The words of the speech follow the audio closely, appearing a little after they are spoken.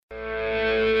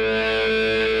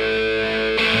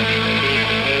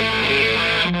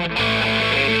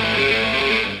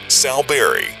Sal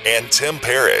Berry and Tim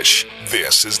Parrish.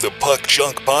 This is the Puck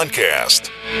Junk Podcast.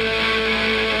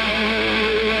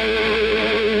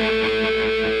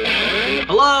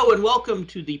 Hello and welcome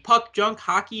to the Puck Junk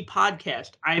Hockey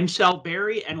Podcast. I am Sal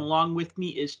Berry and along with me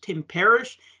is Tim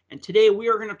Parrish. And today we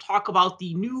are going to talk about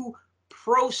the new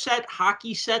Pro Set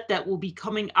hockey set that will be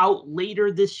coming out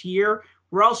later this year.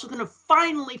 We're also going to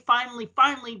finally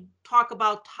talk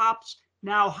about Topps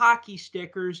Now hockey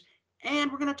stickers.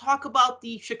 And we're going to talk about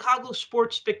the Chicago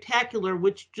Sports Spectacular,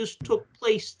 which just took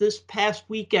place this past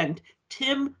weekend.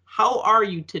 Tim, how are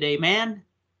you today, man?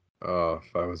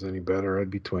 If I was any better,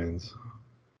 I'd be twins.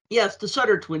 Yes, the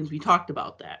Sutter twins. We talked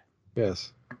about that.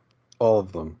 Yes, all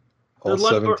of them. All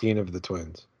 17 of the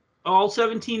twins. All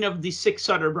 17 of the 6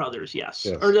 Sutter brothers, yes.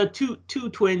 Or the two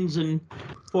twins and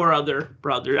 4 other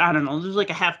brothers. I don't know. There's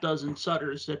like a half dozen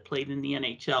Sutters that played in the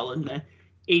NHL in the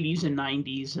 80s and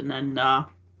 90s. And then...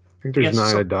 I think there's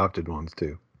 9 adopted ones,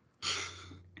 too.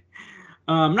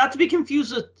 Not to be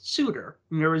confused with Suter.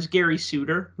 And there was Gary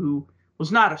Suter, who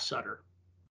was not a Sutter.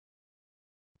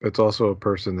 It's also a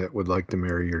person that would like to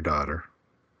marry your daughter.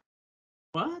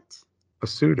 What? A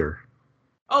suitor.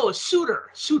 Oh, a suitor.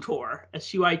 Suitor.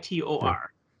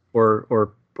 S-U-I-T-O-R. Yeah.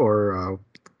 Or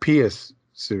Pius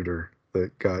Suter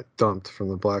that got dumped from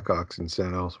the Blackhawks and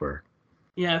sent elsewhere.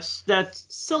 Yes, that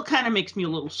still kind of makes me a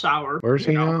little sour. Where's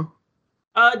he now?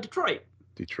 Detroit.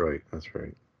 Detroit, that's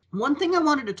right. One thing I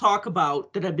wanted to talk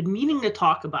about that I've been meaning to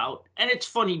talk about, and it's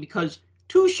funny because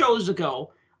 2 shows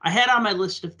ago, I had on my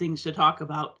list of things to talk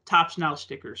about Topps Now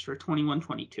stickers for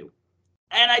 21-22.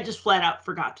 And I just flat out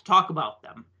forgot to talk about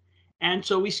them. And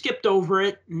so we skipped over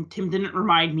it, and Tim didn't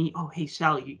remind me, oh, hey,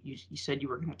 Sal, you said you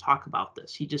were going to talk about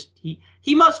this.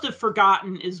 He must have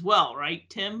forgotten as well, right,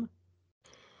 Tim?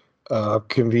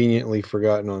 Conveniently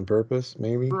forgotten on purpose,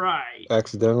 maybe? Right.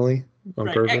 Accidentally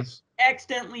on purpose?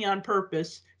 Accidentally on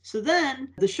purpose. So then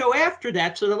the show after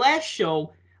that, so the last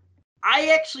show, I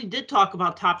actually did talk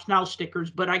about Topps Now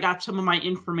stickers, but I got some of my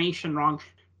information wrong.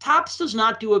 Topps does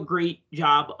not do a great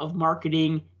job of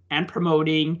marketing and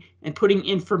promoting and putting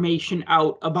information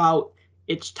out about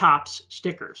its Topps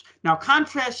stickers. Now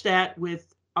contrast that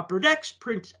with Upper Deck's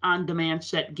print-on-demand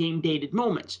set game-dated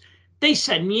moments. They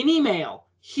send me an email.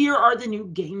 Here are the new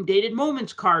game-dated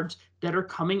moments cards that are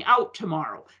coming out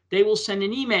tomorrow. They will send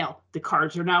an email. The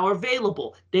cards are now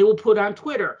available. They will put on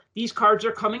Twitter. These cards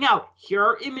are coming out. Here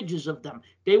are images of them.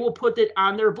 They will put it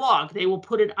on their blog. They will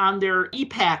put it on their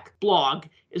EPAC blog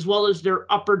as well as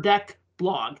their Upper Deck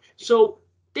blog. So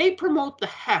they promote the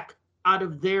heck out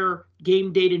of their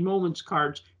game-dated moments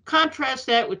cards. Contrast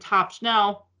that with Topps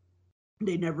Now.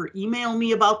 They never email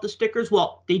me about the stickers.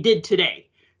 Well, they did today.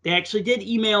 They actually did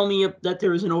email me that there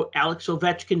was an Alex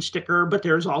Ovechkin sticker, but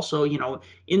there's also, in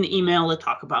the email they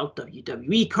talk about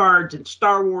WWE cards and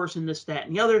Star Wars and this, that,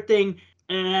 and the other thing.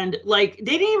 And they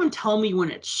didn't even tell me when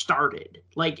it started.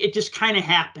 It just kind of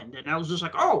happened. And I was just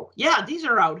like, oh, yeah, these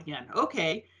are out again.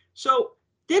 Okay. So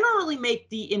they don't really make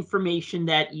the information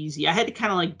that easy. I had to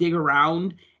kind of dig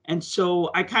around. And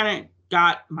so I kind of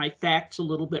got my facts a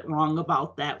little bit wrong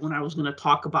about that when I was going to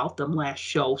talk about them last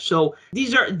show. So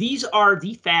these are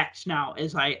the facts now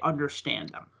as I understand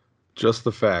them. Just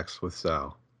the facts with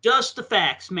Sal. Just the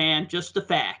facts, man. Just the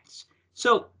facts.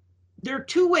 So there are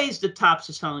 2 ways that Topps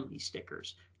is selling these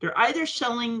stickers. They're either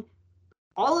selling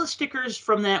all the stickers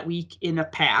from that week in a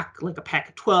pack, like a pack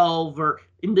of 12, or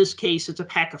in this case, it's a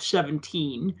pack of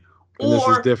 17. And this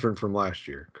is different from last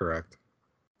year, correct?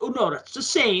 Oh, no, that's the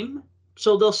same.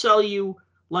 So they'll sell you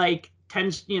 10,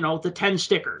 the 10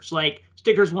 stickers, like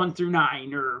stickers 1 through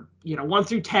 9 or, 1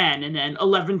 through 10 and then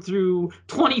 11 through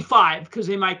 25, because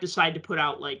they might decide to put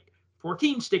out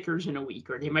 14 stickers in a week,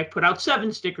 or they might put out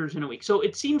 7 stickers in a week. So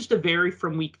it seems to vary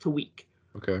from week to week.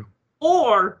 Okay.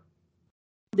 Or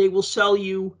they will sell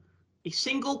you a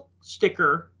single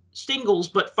sticker, singles,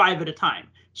 but 5 at a time.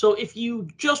 So if you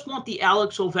just want the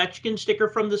Alex Ovechkin sticker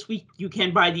from this week, you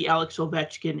can buy the Alex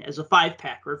Ovechkin as a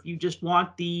 5-pack. Or if you just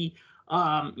want the,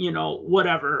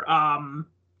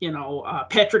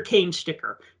 Patrick Kane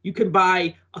sticker, you can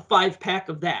buy a 5-pack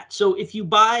of that. So if you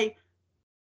buy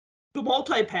the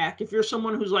multi-pack, if you're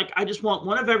someone who's like, I just want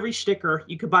one of every sticker,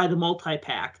 you could buy the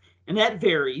multi-pack. And that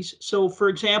varies. So, for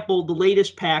example, the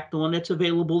latest pack, the one that's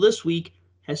available this week,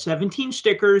 has 17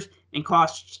 stickers and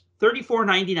costs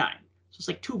 $34.99. So it's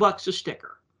like $2 a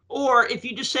sticker. Or if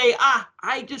you just say,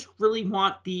 I just really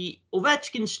want the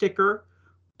Ovechkin sticker,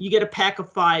 you get a pack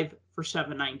of 5 for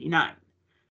 $7.99.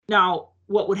 Now,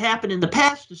 what would happen in the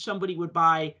past is somebody would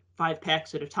buy 5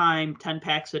 packs at a time, 10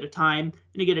 packs at a time,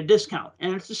 and you get a discount.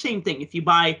 And it's the same thing. If you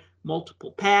buy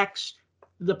multiple packs,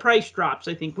 the price drops,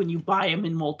 I think, when you buy them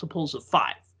in multiples of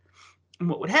 5. And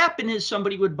what would happen is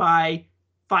somebody would buy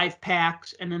 5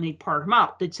 packs and then they'd part them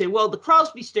out. They'd say, well, the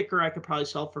Crosby sticker I could probably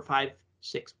sell for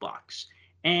 $5-6.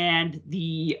 And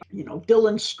the,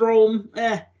 Dylan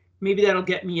Strome, maybe that'll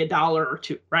get me $1 or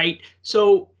 $2, right?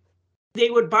 So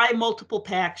they would buy multiple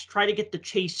packs, try to get the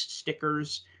chase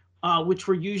stickers, which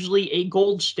were usually a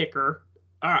gold sticker,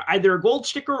 either a gold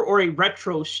sticker or a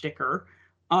retro sticker.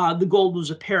 The gold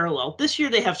was a parallel. This year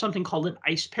they have something called an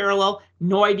ice parallel.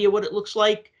 No idea what it looks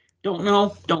like. Don't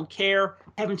know. Don't care.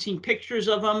 Haven't seen pictures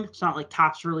of them. It's not like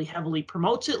Topps really heavily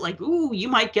promotes it. Like, ooh, you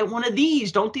might get one of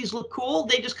these. Don't these look cool?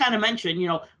 They just kind of mention,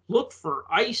 look for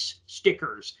ice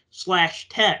stickers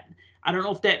 /10. I don't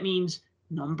know if that means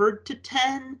numbered to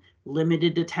 10,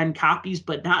 limited to 10 copies,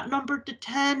 but not numbered to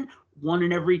 10, one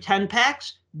in every 10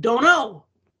 packs. Don't know.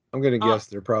 I'm going to guess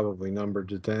they're probably numbered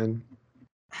to 10.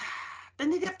 Then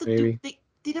they'd have to maybe.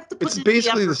 They'd have to put it's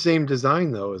basically the same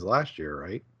design, though, as last year,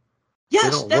 right? Yes.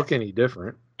 They don't look any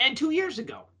different. And 2 years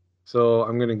ago. So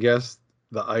I'm going to guess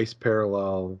the ice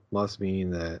parallel must mean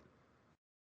that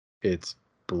it's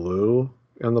blue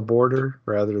on the border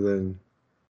rather than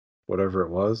whatever it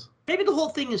was. Maybe the whole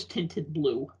thing is tinted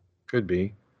blue. Could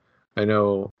be. I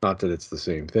know, not that it's the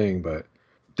same thing, but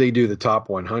they do the top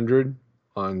 100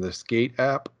 on the Skate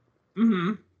app.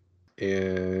 Mm-hmm.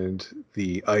 And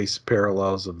the ice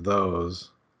parallels of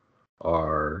those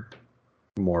are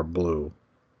more blue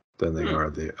than they are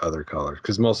the other colors.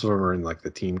 Because most of them are in like the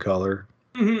team color,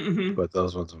 but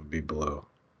those ones would be blue.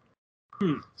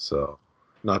 So,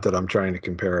 not that I'm trying to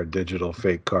compare a digital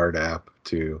fake card app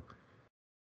to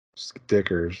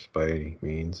stickers by any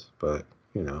means, but,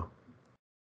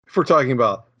 if we're talking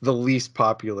about the least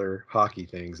popular hockey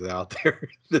things out there,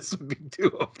 this would be 2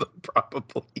 of them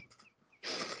probably.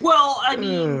 Well, I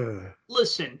mean,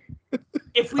 listen,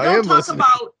 if we don't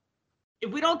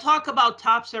talk about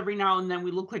Topps every now and then,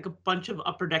 we look like a bunch of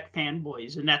Upper Deck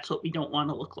fanboys, and that's what we don't want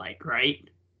to look like, right?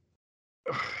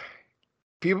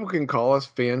 People can call us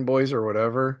fanboys or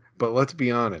whatever, but let's be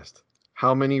honest.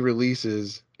 How many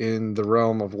releases in the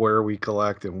realm of where we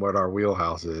collect and what our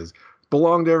wheelhouse is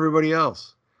belong to everybody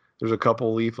else? There's a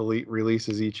couple Leaf Elite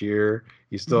releases each year.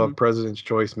 You still have President's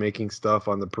Choice making stuff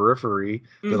on the periphery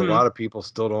that a lot of people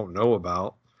still don't know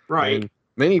about. Right. And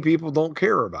many people don't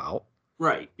care about.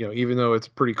 Right. Even though it's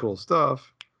pretty cool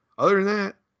stuff. Other than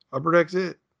that, Upper Deck's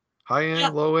it. High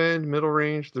end, low end, middle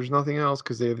range. There's nothing else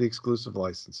because they have the exclusive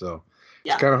license. So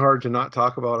it's kind of hard to not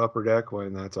talk about Upper Deck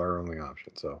when that's our only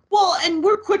option. So well, and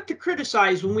we're quick to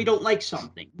criticize when we don't like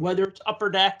something, whether it's Upper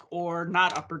Deck or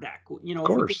not Upper Deck. If we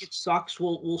think it sucks,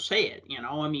 we'll say it.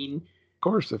 I mean, of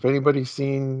course, if anybody's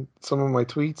seen some of my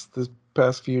tweets this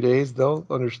past few days, they'll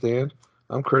understand.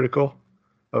 I'm critical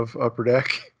of Upper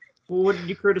Deck. Well, what did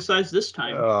you criticize this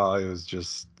time? It was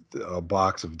just a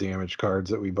box of damaged cards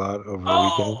that we bought over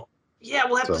the weekend. Yeah,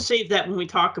 we'll have to save that when we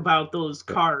talk about those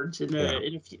cards in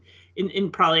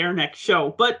probably our next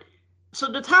show. But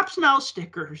so the Topps Now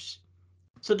stickers.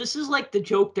 So this is like the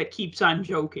joke that keeps on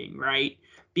joking, right?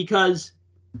 Because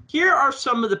here are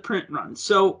some of the print runs.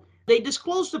 So they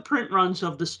disclose the print runs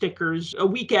of the stickers a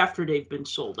week after they've been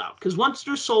sold out. Because once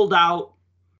they're sold out,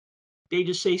 they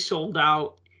just say sold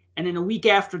out. And then a week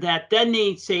after that, then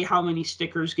they say how many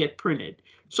stickers get printed.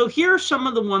 So here are some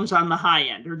of the ones on the high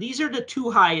end, or these are the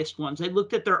 2 highest ones. I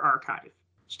looked at their archive.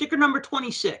 Sticker number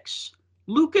 26.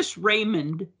 Lucas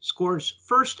Raymond scores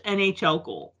first NHL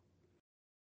goal.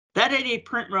 That had a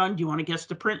print run. Do you want to guess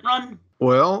the print run?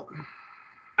 Well,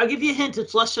 I'll give you a hint.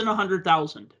 It's less than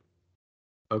 100,000.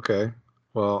 Okay.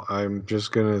 Well, I'm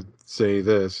just going to say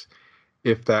this.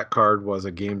 If that card was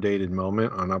a game dated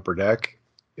moment on Upper Deck,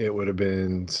 it would have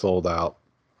been sold out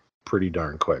pretty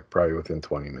darn quick, probably within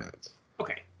 20 minutes.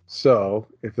 Okay. So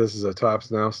if this is a Topps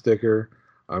Now sticker,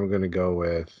 I'm going to go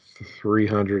with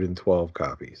 312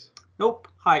 copies. Nope.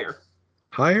 Higher.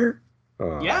 Higher?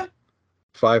 Yeah.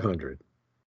 500.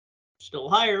 Still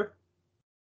higher.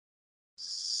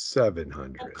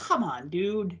 700. Oh, come on,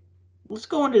 dude. Let's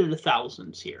go into the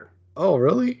thousands here. Oh,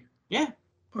 really? Yeah.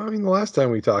 Well, I mean, the last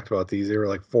time we talked about these, they were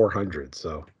like 400.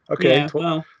 So, okay. Yeah,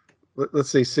 well,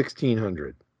 let's say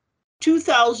 1,600.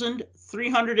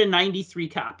 2,393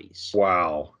 copies.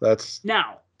 Wow. That's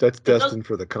destined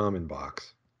for the common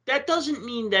box. That doesn't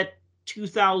mean that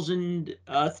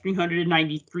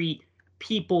 2,393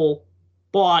 people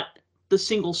bought the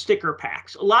single sticker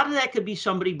packs. A lot of that could be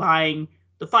somebody buying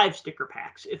the 5 sticker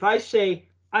packs. If I say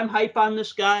I'm hype on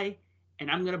this guy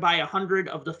and I'm going to buy 100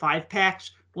 of the 5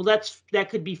 packs, well, that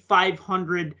could be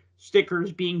 500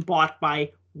 stickers being bought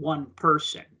by one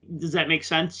person. Does that make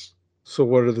sense? So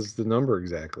what is the number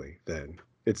exactly then?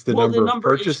 It's the number of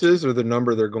purchases or the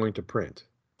number they're going to print?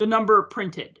 The number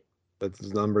printed. That's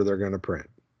the number they're going to print.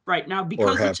 Right now, Or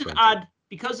because have it's an printed.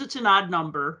 odd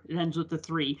number, it ends with the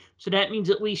 3. So that means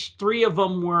at least 3 of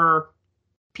them were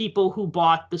people who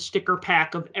bought the sticker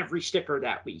pack of every sticker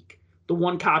that week, the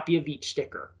 1 copy of each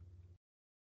sticker.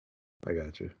 I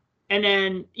got you. And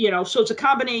then, so it's a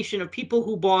combination of people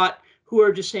who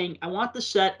are just saying, I want the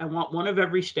set, I want 1 of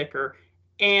every sticker,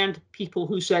 and people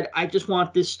who said, I just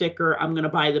want this sticker, I'm going to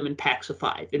buy them in packs of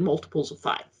 5, in multiples of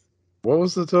 5. What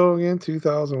was the total again?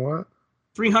 2,000 what?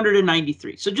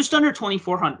 393. So just under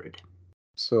 2,400.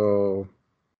 So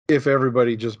if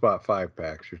everybody just bought 5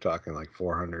 packs, you're talking like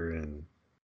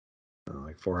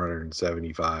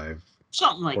 475.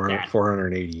 Something like that.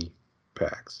 480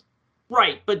 packs.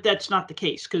 Right, but that's not the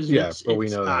case because but we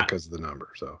know that because of the number.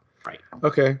 So right.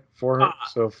 Okay,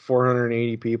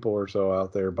 480 people or so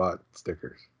out there bought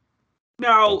stickers.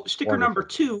 Now, sticker number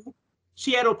 2,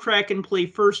 Seattle Kraken play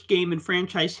first game in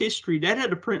franchise history. That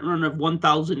had a print run of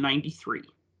 1,093.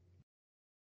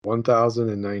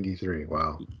 1,093.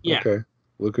 Wow. Yeah. Okay.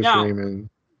 Lucas Raymond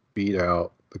beat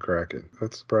out the Kraken.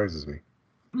 That surprises me.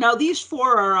 Now, these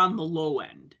 4 are on the low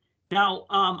end. Now,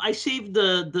 I saved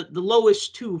the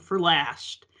lowest 2 for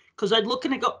last because I'd look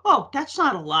and I'd go, oh, that's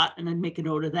not a lot. And I'd make a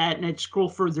note of that. And I'd scroll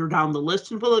further down the list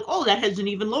and be like, oh, that has an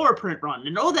even lower print run.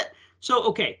 And that.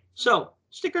 So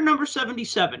sticker number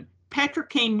 77. Patrick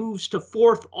Kane moves to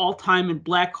 4th all-time in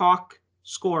Blackhawk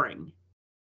scoring.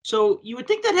 So you would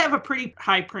think that'd have a pretty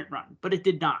high print run, but it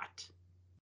did not.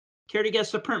 Care to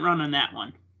guess the print run on that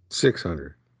one?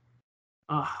 600.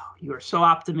 Oh, you are so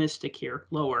optimistic here.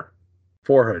 Lower.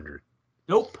 400.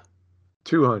 Nope.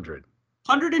 200.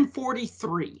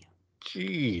 143.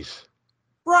 Jeez.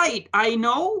 Right, I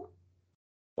know.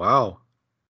 Wow.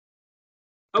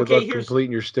 Good Okay, luck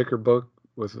completing your sticker book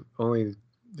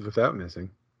without missing.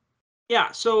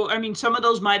 Yeah, so I mean, some of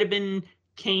those might have been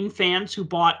Kane fans who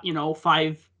bought,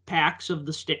 5 packs of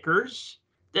the stickers.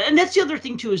 And that's the other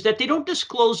thing too, is that they don't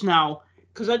disclose now,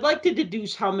 because I'd like to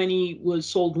deduce how many was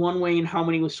sold one way and how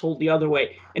many was sold the other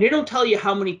way. And they don't tell you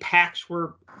how many packs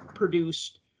were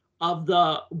produced of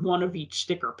the 1 of each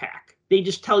sticker pack. They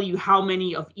just tell you how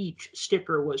many of each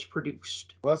sticker was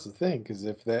produced. Well, that's the thing, because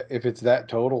if it's that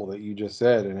total that you just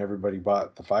said and everybody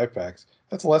bought the 5 packs,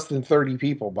 that's less than 30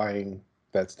 people buying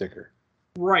that sticker.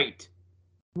 Right.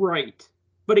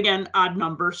 But again, odd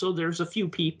number, so there's a few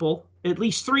people, at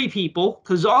least 3 people,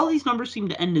 because all these numbers seem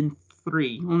to end in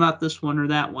 3. Well, not this one or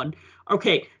that one.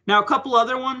 Okay, now a couple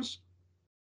other ones.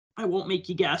 I won't make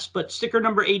you guess, but sticker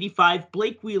number 85,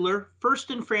 Blake Wheeler,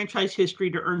 first in franchise history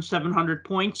to earn 700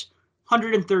 points,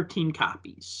 113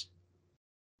 copies.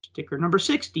 Sticker number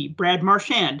 60, Brad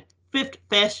Marchand, 5th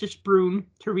fastest Bruin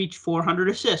to reach 400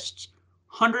 assists,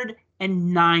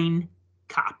 109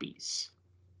 copies.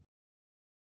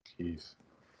 Jeez.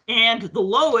 And the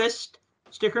lowest,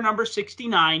 sticker number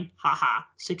 69,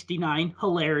 69,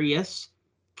 hilarious.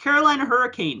 Carolina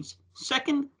Hurricanes,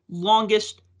 2nd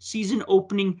longest season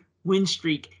opening win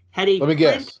streak. Let me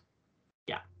guess.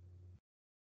 Yeah.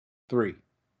 3.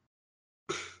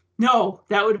 No,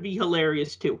 that would be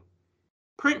hilarious too.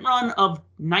 Print run of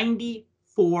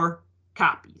 94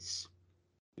 copies.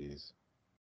 Jeez.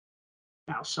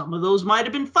 Now, some of those might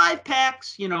have been 5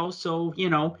 packs, so,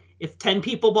 if 10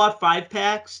 people bought 5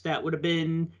 packs, that would have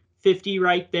been 50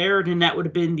 right there. And then that would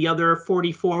have been the other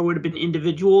 44 would have been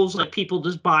individuals, like people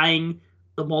just buying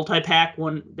the multi-pack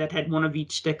one that had 1 of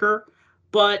each sticker.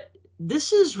 But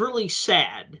this is really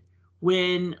sad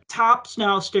when Topps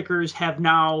Now stickers have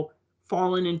now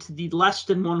fallen into the less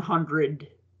than 100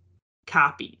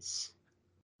 copies.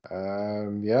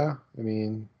 Yeah, I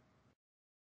mean,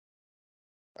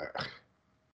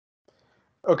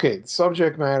 okay,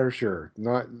 subject matter, sure,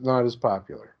 not as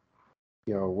popular.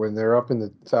 When they're up in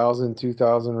the 1,000,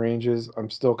 2,000 ranges, I'm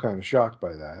still kind of shocked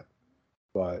by that.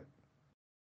 But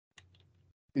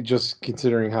just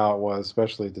considering how it was,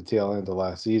 especially at the tail end of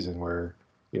last season, where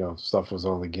stuff was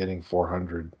only getting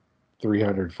 400,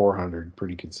 300, 400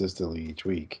 pretty consistently each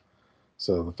week.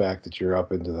 So the fact that you're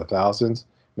up into the thousands,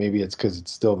 maybe it's because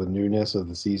it's still the newness of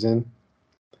the season.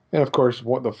 And of course,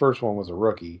 the first one was a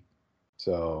rookie.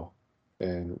 So,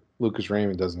 and Lucas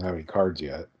Raymond doesn't have any cards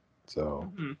yet. So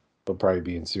he'll probably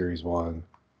be in Series 1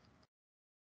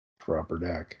 for Upper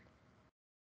Deck.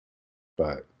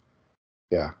 But,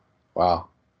 yeah. Wow.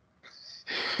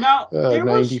 Now,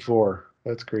 94.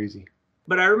 That's crazy.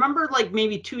 But I remember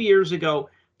maybe 2 years ago,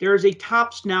 there was a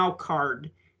Topps Now card.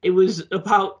 It was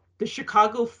about the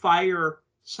Chicago Fire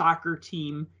soccer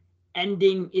team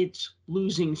ending its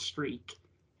losing streak.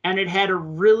 And it had a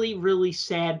really, really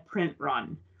sad print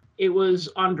run. It was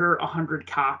under 100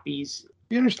 copies.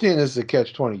 You understand this is a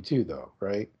catch-22, though,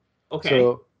 right? Okay.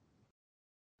 So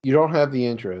you don't have the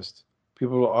interest.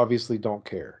 People obviously don't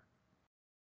care.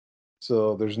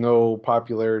 So there's no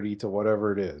popularity to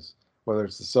whatever it is, whether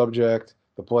it's the subject,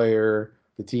 the player,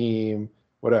 the team,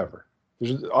 whatever.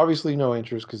 There's obviously no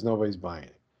interest because nobody's buying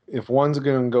it. If one's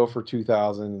going to go for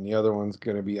 2,000 and the other one's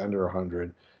going to be under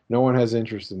 100, no one has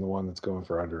interest in the one that's going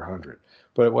for under 100.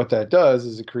 But what that does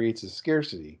is it creates a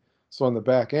scarcity. So on the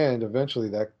back end, eventually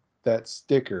that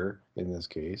sticker, in this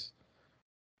case,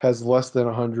 has less than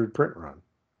 100 print run.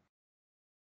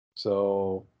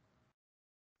 So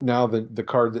now the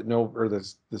card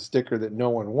that the sticker that no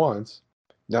one wants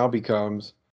now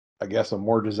becomes, I guess, a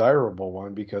more desirable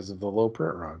one because of the low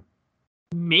print run.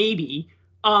 Maybe.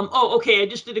 Oh, okay. I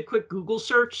just did a quick Google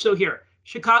search. So here,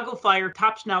 Chicago Fire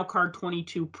Topps Now card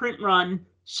 22, print run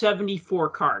 74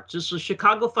 cards. This is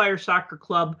Chicago Fire Soccer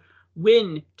Club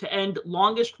win to end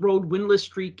longest road winless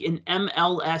streak in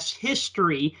MLS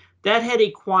history. That had a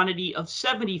quantity of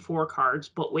 74 cards.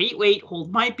 But wait,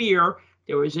 hold my beer.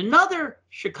 There was another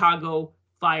Chicago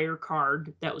Fire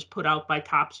card that was put out by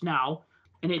Topps Now,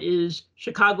 and it is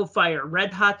Chicago Fire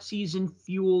Red Hot Season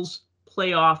Fuels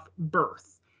Playoff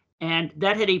Berth. And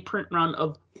that had a print run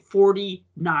of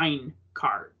 49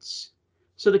 cards.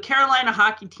 So the Carolina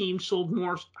hockey team sold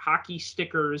more hockey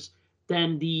stickers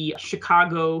than the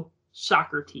Chicago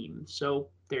soccer team. So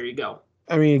there you go.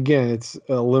 I mean, again, it's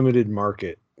a limited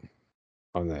market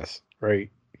on this, right?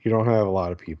 You don't have a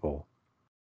lot of people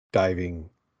diving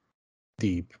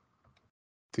deep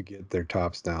to get their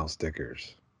Topps Now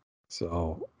stickers.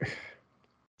 So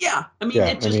yeah, I mean,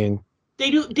 yeah,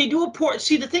 they do a poor.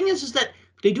 See, the thing is that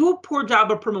they do a poor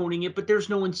job of promoting it, but there's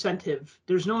no incentive.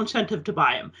 There's no incentive to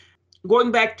buy them.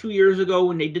 Going back 2 years ago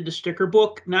when they did the sticker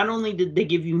book, not only did they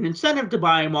give you an incentive to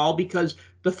buy them all because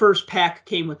the first pack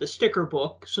came with a sticker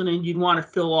book, so then you'd want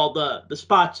to fill all the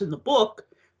spots in the book,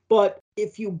 but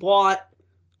if you bought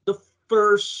the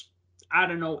first, I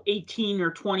don't know, 18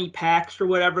 or 20 packs or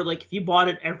whatever, like if you bought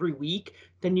it every week,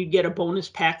 then you'd get a bonus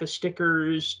pack of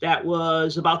stickers that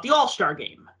was about the All-Star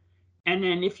game. And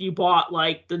then if you bought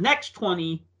like the next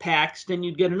 20 packs, then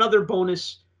you'd get another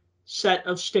bonus set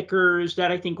of stickers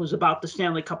that I think was about the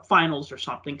Stanley Cup Finals or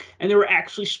something. And there were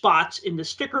actually spots in the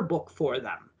sticker book for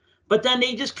them. But then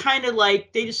they just kind of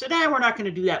they just said, we're not going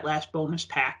to do that last bonus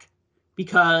pack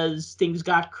because things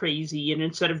got crazy. And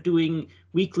instead of doing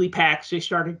weekly packs, they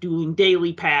started doing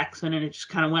daily packs. And then it just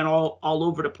kind of went all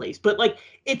over the place. But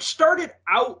it started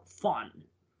out fun,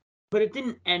 but it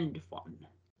didn't end fun.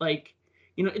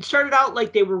 It started out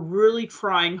like they were really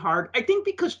trying hard. I think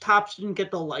because Topps didn't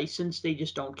get the license, they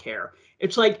just don't care.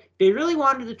 It's like they really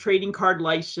wanted the trading card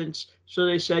license, so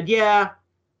they said, yeah,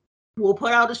 we'll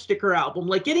put out a sticker album.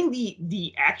 Like getting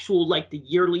the actual, the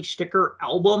yearly sticker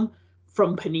album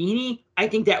from Panini, I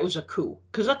think that was a coup.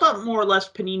 Because I thought more or less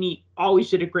Panini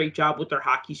always did a great job with their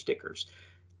hockey stickers.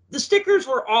 The stickers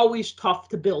were always tough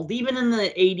to build. Even in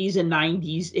the 80s and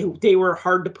 90s, they were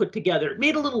hard to put together. It made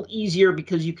it a little easier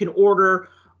because you could order,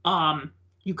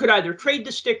 you could either trade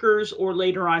the stickers or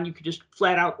later on you could just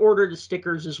flat out order the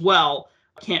stickers as well.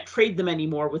 Can't trade them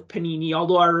anymore with Panini,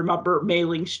 although I remember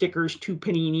mailing stickers to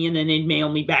Panini and then they'd mail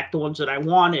me back the ones that I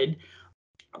wanted.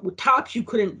 With Topps, you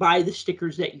couldn't buy the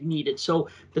stickers that you needed. So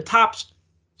the Topps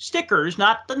stickers,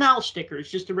 not the Now stickers,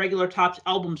 just the regular Topps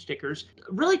album stickers.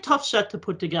 Really tough set to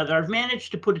put together. I've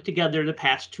managed to put it together the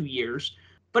past 2 years.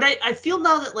 But I feel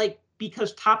now that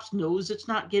because Topps knows it's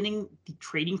not getting the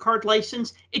trading card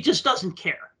license, it just doesn't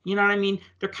care. You know what I mean?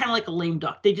 They're kind of like a lame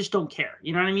duck. They just don't care.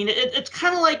 You know what I mean? It's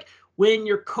kind of like when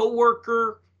your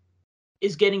coworker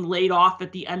is getting laid off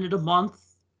at the end of the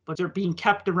month, but they're being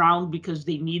kept around because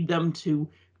they need them to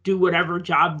do whatever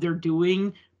job they're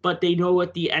doing, but they know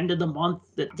at the end of the month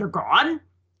that they're gone.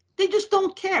 They just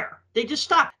don't care. They just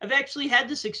stop. I've actually had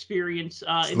this experience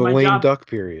in my lame job. duck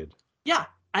period. Yeah,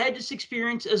 I had this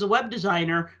experience as a web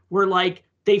designer where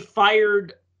they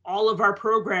fired all of our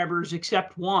programmers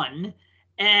except one,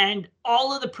 and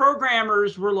all of the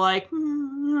programmers were like,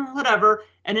 whatever.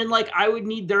 And then I would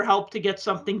need their help to get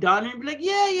something done, and be like,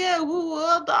 yeah,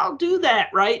 well, I'll do that,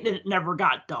 right? And it never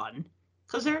got done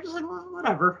because they're just like, well,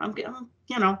 whatever. I'm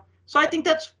So I think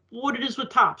that's what it is with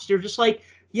Topps. They're just like,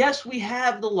 yes, we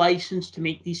have the license to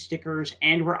make these stickers,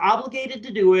 and we're obligated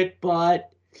to do it,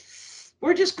 but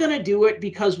we're just going to do it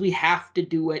because we have to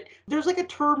do it. There's a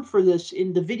term for this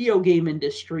in the video game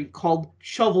industry called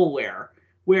shovelware,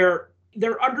 where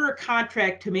they're under a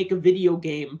contract to make a video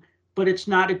game, but it's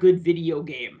not a good video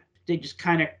game. They just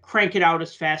kind of crank it out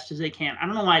as fast as they can. I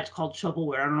don't know why it's called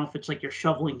shovelware. I don't know if it's you're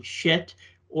shoveling shit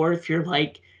or if you're it's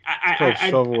called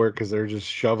shovelware because they're just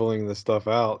shoveling the stuff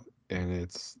out, and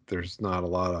there's not a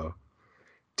lot of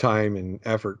time and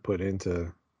effort put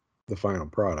into the final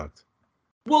product.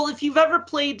 Well, if you've ever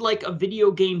played like a video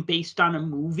game based on a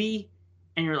movie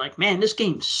and you're like, man, this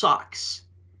game sucks.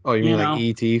 Oh, you mean know? like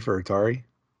E.T. for Atari?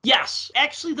 Yes.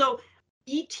 Actually, though,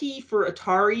 E.T. for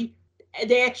Atari,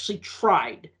 they actually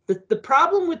tried. The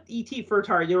problem with E.T. for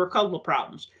Atari, there were a couple of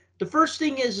problems. The first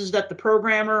thing is that the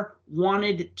programmer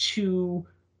wanted to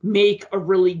make a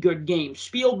really good game.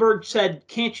 Spielberg said,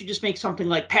 can't you just make something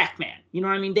like Pac-Man? You know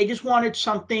what I mean? They just wanted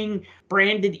something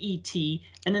branded E.T.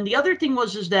 And then the other thing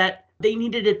is that they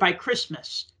needed it by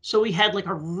Christmas. So he had like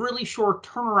a really short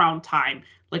turnaround time.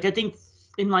 Like I think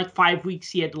in like 5 weeks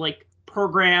he had to like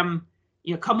program,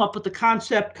 come up with the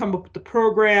concept, come up with the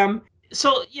program.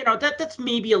 So, that's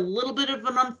maybe a little bit of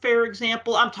an unfair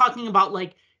example. I'm talking about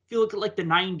like, if you look at like the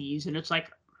 90s and it's like,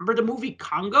 remember the movie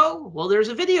Congo? Well, there's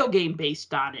a video game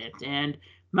based on it. And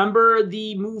remember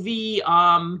the movie,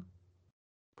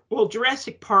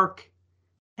 Jurassic Park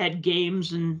had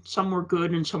games and some were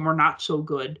good and some were not so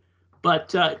good. But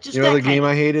just the game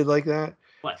I hated like that?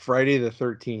 What? Friday the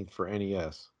 13th for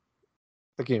NES.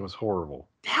 That game was horrible.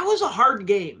 That was a hard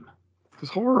game. It was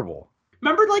horrible.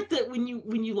 Remember, like when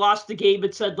you lost the game,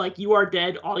 it said like you are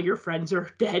dead, all your friends are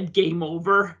dead, game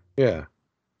over. Yeah,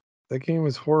 that game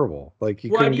was horrible. Like you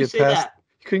couldn't get past.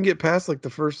 You couldn't get past like the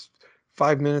first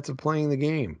 5 minutes of playing the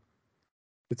game.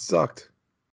 It sucked.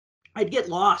 I'd get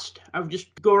lost. I would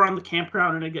just go around the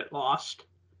campground and I'd get lost.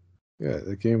 Yeah,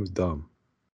 the game was dumb.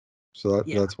 So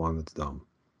that's one that's dumb.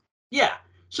 Yeah.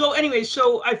 So anyway,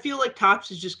 so I feel like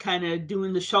Topps is just kind of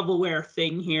doing the shovelware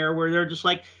thing here, where they're just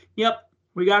like, yep,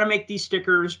 we got to make these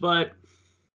stickers, but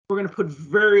we're going to put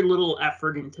very little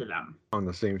effort into them. On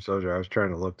the same subject, I was trying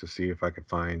to look to see if I could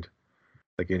find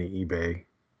like any eBay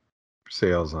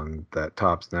sales on that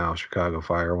Topps Now Chicago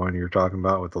Fire one you're talking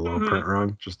about with the low print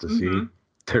run, just to see.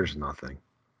 There's nothing.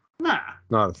 Nah.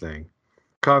 Not a thing.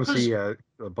 ComC had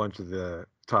a bunch of the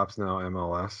Topps Now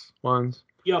MLS ones.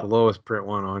 Yep. The lowest print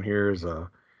one on here is out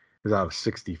of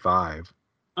 65.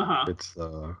 It's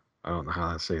I don't know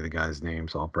how to say the guy's name,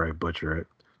 so I'll probably butcher it.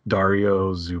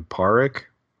 Dario Zuparic.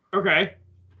 Okay.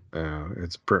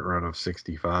 It's print run of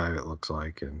 65, it looks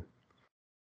like, and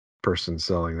person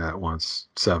selling that wants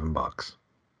 $7.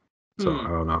 So I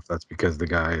don't know if that's because the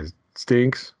guy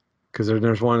stinks, because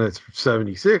there's one that's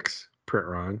 76 print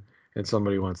run and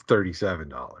somebody wants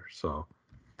 $37. So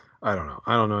I don't know.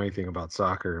 I don't know anything about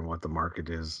soccer and what the market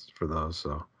is for those.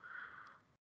 So,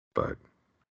 but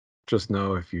just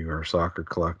know if you are a soccer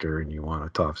collector and you want a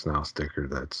Topps Now sticker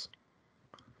that's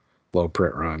low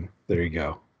print run, there you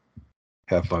go.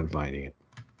 Have fun finding it.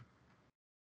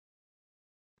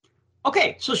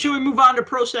 Okay, so should we move on to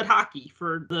Pro Set Hockey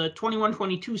for the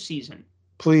 21-22 season?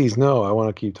 Please, no. I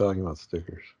want to keep talking about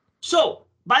stickers. So,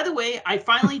 by the way, I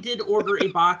finally did order a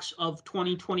box of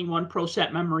 2021 Pro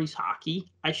Set Memories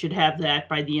Hockey. I should have that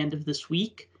by the end of this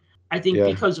week. I think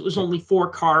because it was only 4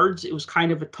 cards, it was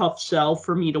kind of a tough sell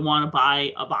for me to want to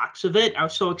buy a box of it. I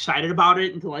was so excited about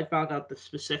it until I found out the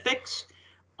specifics.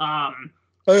 I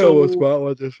almost bought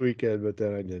one this weekend, but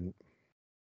then I didn't.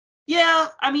 Yeah,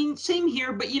 I mean, same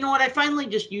here. But you know what? I finally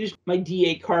just used my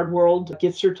DA Card World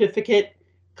gift certificate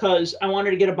because I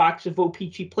wanted to get a box of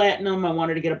O-Pee-Chee Platinum. I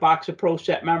wanted to get a box of Pro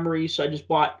Set Memories. So I just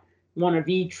bought one of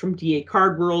each from DA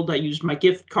Card World. I used my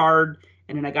gift card,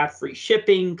 and then I got free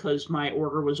shipping because my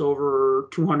order was over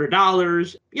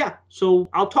 $200. Yeah, so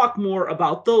I'll talk more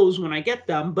about those when I get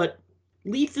them. But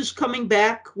Leaf is coming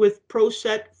back with Pro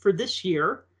Set for this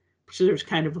year. So there's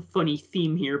kind of a funny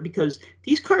theme here because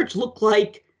these cards look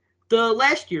like the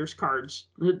last year's cards.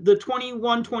 The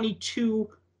 21-22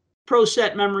 Pro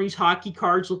Set Memories hockey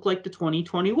cards look like the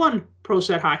 2021 Pro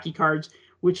Set hockey cards,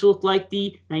 which look like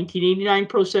the 1989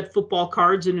 Pro Set football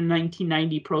cards and the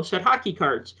 1990 Pro Set hockey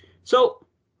cards. So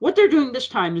what they're doing this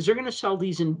time is they're going to sell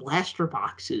these in blaster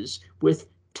boxes with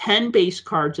 10 base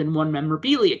cards and 1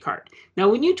 memorabilia card. Now,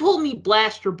 when you told me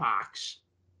blaster box,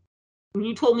 when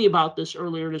you told me about this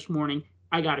earlier this morning,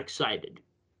 I got excited.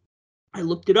 I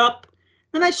looked it up.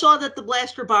 Then I saw that the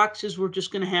blaster boxes were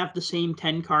just going to have the same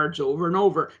 10 cards over and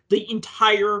over, the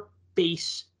entire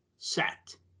base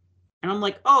set. And I'm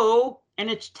like, oh, and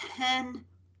it's 10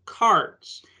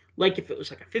 cards. Like if it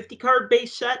was like a 50 card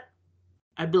base set,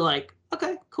 I'd be like,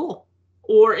 okay, cool.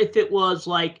 Or if it was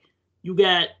like you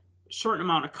get a certain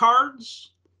amount of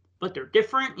cards, but they're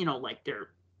different,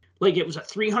 like it was a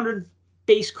 300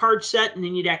 base card set, and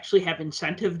then you'd actually have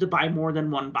incentive to buy more than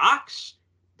one box.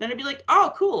 Then I'd be like,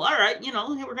 oh, cool. All right.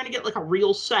 We're going to get like a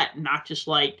real set, not just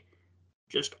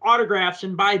autographs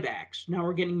and buybacks. Now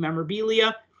we're getting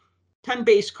memorabilia, 10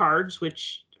 base cards,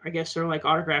 which I guess they're like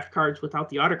autographed cards without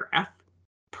the autograph.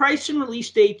 Price and release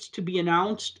dates to be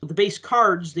announced. The base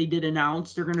cards they did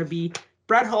announce, they're going to be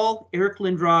Brett Hull, Eric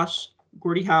Lindros,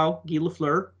 Gordie Howe, Guy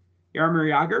Lafleur,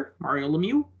 Jaromir Jagr, Mario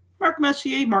Lemieux, Marc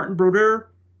Messier, Martin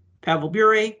Brodeur, Pavel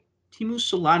Bure, Teemu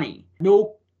Selanne.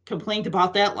 No complaint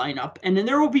about that lineup. And then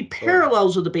there will be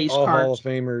parallels of the base all cards. Hall of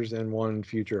Famers and one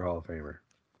future Hall of Famer.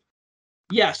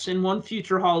 Yes, and one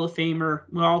future Hall of Famer.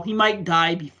 Well, he might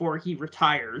die before he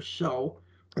retires, so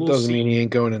It doesn't mean he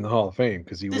ain't going in the Hall of Fame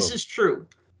because he will. This is true.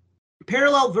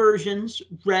 Parallel versions: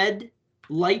 red,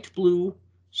 light blue,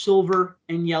 silver,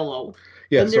 and yellow.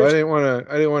 Yeah, so I didn't want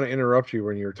to interrupt you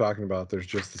when you were talking about there's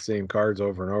just the same cards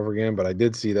over and over again, but I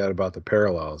did see that about the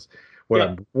parallels. What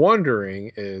I'm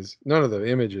wondering is none of the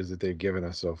images that they've given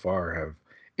us so far have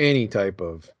any type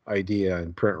of idea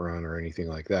in print run or anything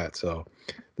like that. So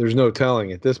there's no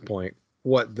telling at this point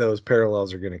what those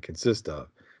parallels are going to consist of.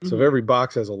 So if every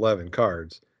box has 11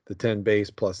 cards, the 10 base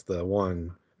plus the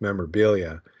 1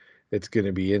 memorabilia, it's going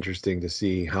to be interesting to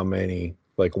see how many,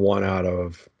 like 1 out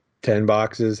of 10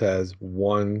 boxes has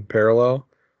 1 parallel,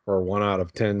 or 1 out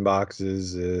of 10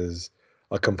 boxes is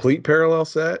a complete parallel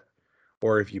set.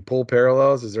 Or if you pull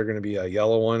parallels, is there going to be a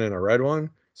yellow one and a red one?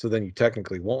 So then you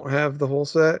technically won't have the whole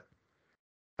set.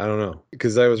 I don't know,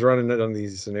 because I was running it on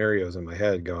these scenarios in my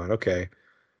head going, okay,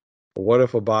 what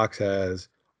if a box has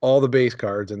all the base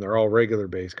cards and they're all regular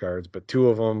base cards, but 2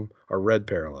 of them are red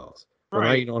parallels? Well,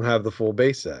 now you don't have the full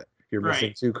base set. You're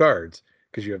missing 2 cards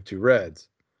because you have 2 reds.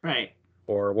 Right.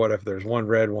 Or what if there's 1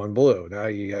 red, 1 blue? Now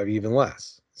you have even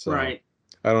less. So right.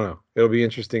 I don't know. It'll be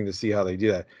interesting to see how they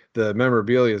do that. The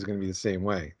memorabilia is going to be the same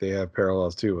way. They have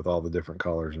parallels too with all the different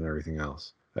colors and everything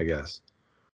else, I guess.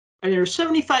 And there are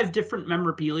 75 different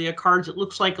memorabilia cards. It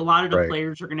looks like a lot of the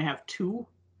players are going to have 2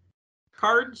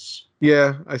 cards.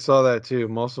 Yeah, I saw that too.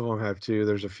 Most of them have 2.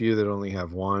 There's a few that only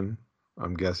have 1.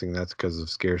 I'm guessing that's because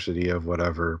of scarcity of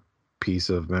whatever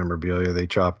piece of memorabilia they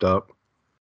chopped up.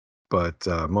 But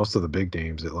most of the big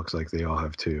names, it looks like they all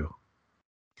have 2.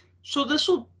 So this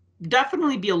will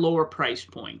definitely be a lower price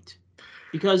point,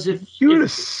 because if you would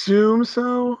assume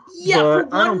so, yeah, but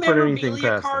for I one don't put anything memorabilia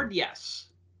past card, them. yes.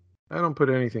 I don't put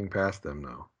anything past them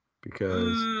though,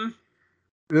 because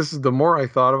this is the more I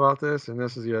thought about this, and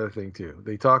this is the other thing too.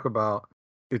 They talk about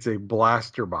it's a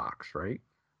blaster box, right?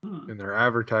 And they're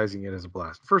advertising it as a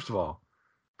blast. First of all,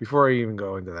 before I even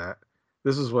go into that,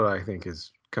 this is what I think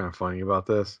is kind of funny about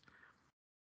this.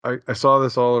 I saw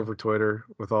this all over Twitter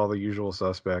with all the usual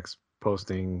suspects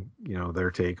posting,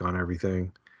 their take on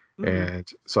everything. And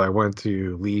so I went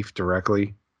to Leaf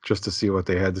directly just to see what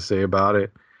they had to say about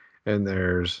it. And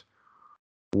there's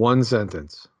one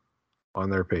sentence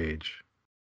on their page,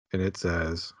 and it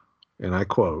says, and I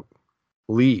quote,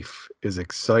 "Leaf is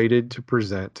excited to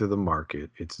present to the market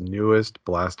its newest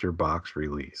blaster box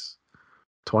release,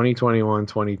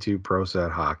 2021-22 Pro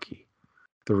Set Hockey.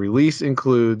 The release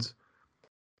includes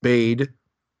Bade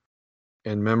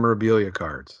and memorabilia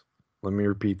cards." Let me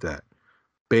repeat that.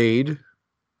 Bade,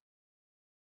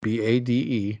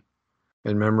 Bade,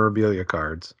 and memorabilia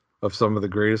cards of some of the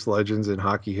greatest legends in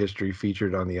hockey history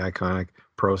featured on the iconic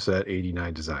Pro Set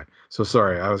 89 design. So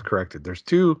sorry, I was corrected. There's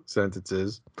 2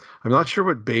 sentences. I'm not sure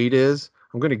what Bade is.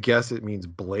 I'm going to guess it means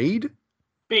blade?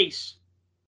 Base.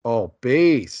 Oh,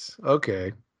 base.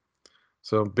 Okay.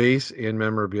 So base and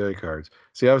memorabilia cards.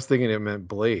 See, I was thinking it meant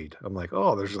blade. I'm like,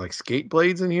 oh, there's like skate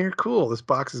blades in here. Cool. This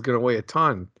box is going to weigh a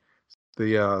ton.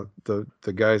 The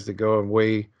guys that go and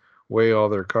weigh all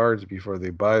their cards before they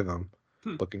buy them,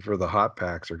 looking for the hot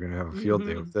packs, are going to have a field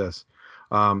day with this.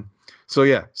 So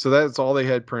that's all they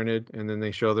had printed, and then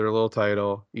they show their little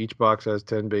title. Each box has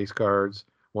 10 base cards,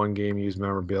 1 game used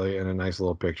memorabilia, and a nice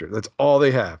little picture. That's all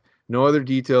they have. No other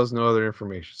details, no other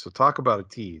information. So talk about a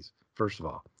tease, first of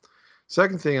all.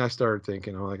 Second thing I started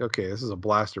thinking, I'm like, okay, this is a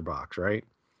blaster box, right?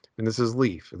 And this is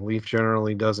Leaf, and Leaf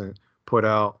generally doesn't put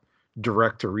out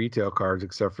direct to retail cards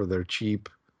except for their cheap,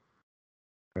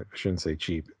 I shouldn't say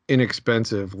cheap,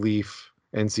 inexpensive Leaf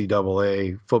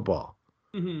NCAA football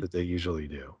that they usually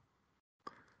do.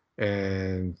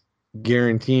 And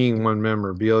guaranteeing 1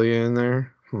 memorabilia in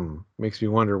there makes me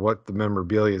wonder what the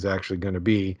memorabilia is actually going to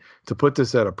be to put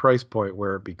this at a price point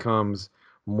where it becomes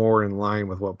more in line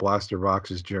with what blaster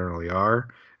boxes generally are.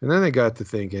 And then they got to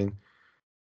thinking,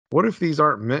 what if these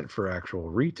aren't meant for actual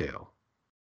retail?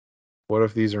 What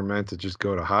if these are meant to just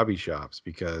go to hobby shops?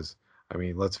 Because, I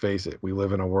mean, let's face it, we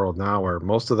live in a world now where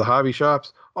most of the hobby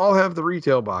shops all have the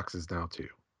retail boxes now too.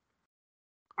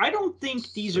 I don't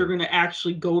think these are going to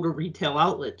actually go to retail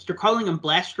outlets. They're calling them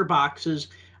blaster boxes,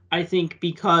 I think,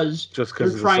 because just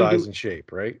because of the size and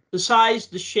shape, right? The size,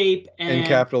 the shape, and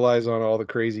capitalize on all the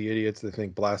crazy idiots that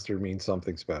think blaster means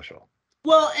something special.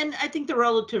 Well, and I think the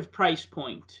relative price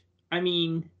point. I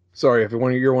mean, Sorry, if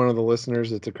you're one of the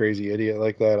listeners that's a crazy idiot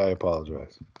like that, I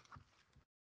apologize.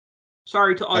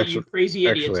 Sorry to all you crazy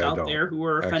idiots I out don't. there who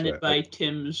were offended by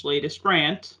Tim's latest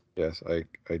rant. Yes,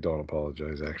 I don't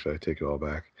apologize. Actually, I take it all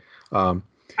back.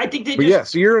 I think they but just... yeah,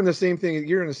 so you're in the same thing.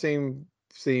 You're in the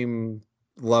same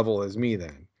level as me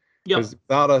then. Because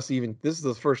without us even, this is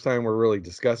the first time we're really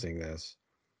discussing this.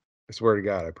 I swear to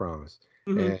God, I promise.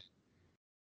 Mm-hmm.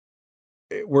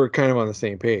 And we're kind of on the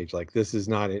same page. Like, this is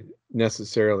not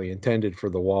necessarily intended for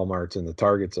the Walmarts and the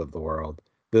Targets of the world.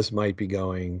 This might be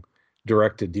going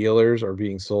direct to dealers or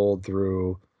being sold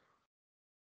through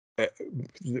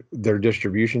their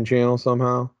distribution channel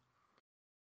somehow.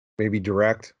 Maybe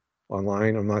direct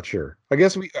online. I'm not sure.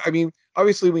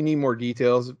 Obviously we need more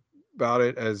details about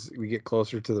it as we get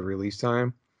closer to the release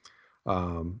time.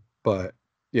 But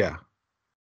yeah.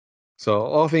 So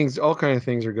all kind of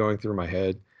things are going through my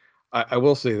head. I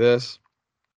will say this,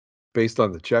 based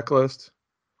on the checklist,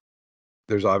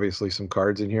 there's obviously some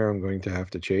cards in here I'm going to have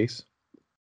to chase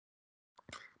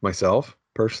myself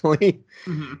personally.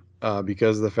 Mm-hmm.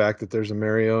 Because of the fact that there's a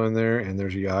Mario in there and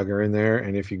there's a Yager in there.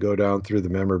 And if you go down through the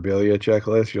memorabilia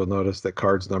checklist, you'll notice that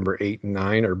cards number 8 and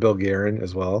 9 are Bill Guerin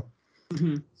as well.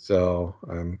 Mm-hmm. So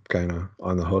I'm kind of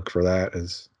on the hook for that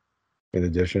as in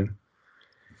addition.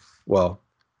 Well,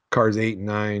 cards 8 and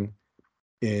 9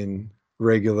 in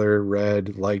regular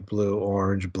red, light blue,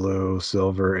 orange, blue,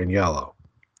 silver, and yellow.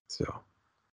 So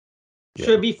yeah.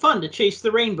 Should be fun to chase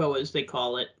the rainbow, as they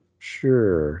call it.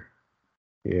 Sure.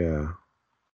 Yeah.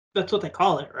 That's what they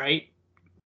call it, right?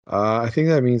 I think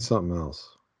that means something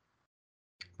else.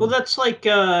 Well, that's like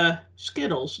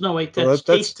Skittles. No, wait, that's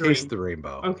Taste the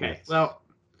Rainbow. Okay, yes. Well.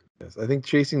 Yes, I think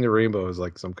Chasing the Rainbow is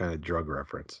like some kind of drug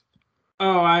reference.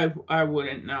 Oh, I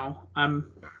wouldn't know.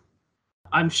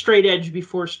 I'm straight edge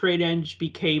before straight edge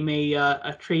became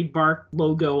a trademark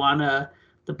logo on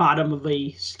the bottom of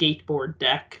a skateboard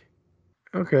deck.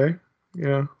 Okay.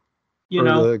 Yeah. You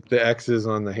know, the X's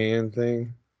on the hand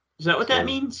thing. Is that what that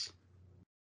means?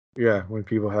 Yeah, when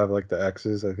people have like the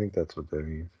X's, I think that's what that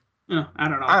means. No, I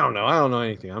don't know. I don't know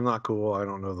anything. I'm not cool. I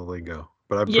don't know the lingo.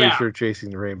 But I'm pretty sure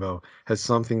Chasing the Rainbow has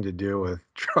something to do with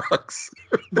trucks.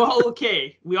 Well,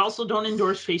 okay. We also don't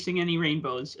endorse chasing any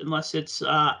rainbows unless it's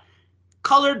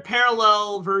colored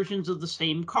parallel versions of the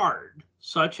same card,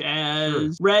 such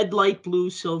as red, light blue,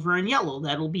 silver, and yellow.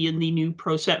 That'll be in the new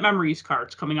Pro Set Memories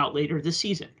cards coming out later this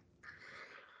season.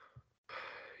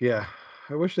 Yeah.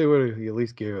 I wish they would have at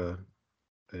least gave a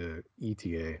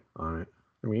ETA on it.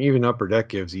 I mean, even Upper Deck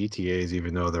gives ETAs,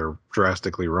 even though they're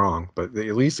drastically wrong, but they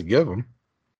at least give them.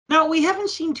 No, we haven't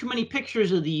seen too many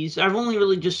pictures of these. I've only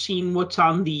really just seen what's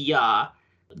on the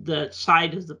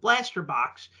side of the blaster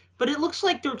box, but it looks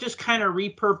like they're just kind of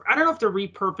I don't know if they're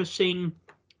repurposing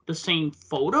the same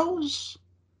photos,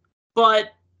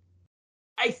 but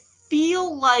I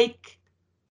feel like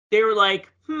they were like,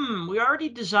 we already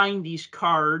designed these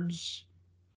cards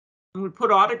and we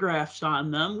put autographs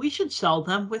on them. We should sell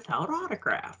them without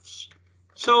autographs.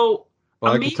 So,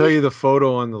 well, I can tell you the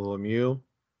photo on the Lemieux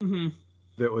mm-hmm.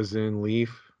 that was in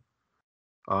Leaf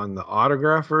on the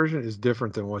autograph version is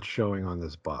different than what's showing on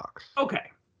this box.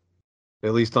 Okay.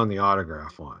 At least on the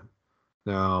autograph one.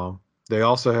 Now, they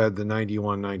also had the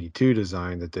 91-92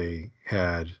 design that they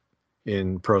had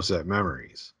in Pro Set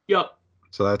Memories. Yep.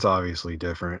 So that's obviously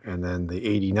different. And then the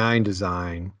 89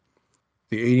 design,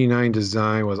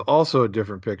 was also a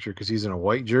different picture because he's in a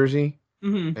white jersey,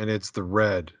 mm-hmm. and it's the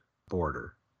red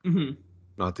border, mm-hmm.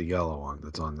 not the yellow one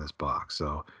that's on this box.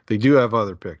 So they do have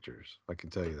other pictures. I can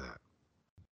tell you that.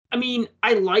 I mean,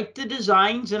 I like the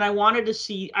designs, and I wanted to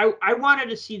see. I wanted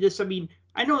to see this. I mean,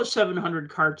 I know a 700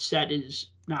 card set is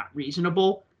not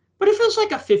reasonable, but if it was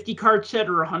like a 50 card set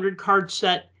or a 100 card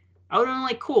set, I would have been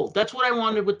like, cool. That's what I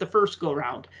wanted with the first go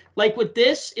round. Like with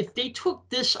this, if they took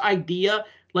this idea,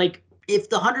 like if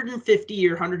the $150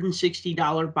 or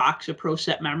 $160 box of Pro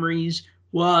Set Memories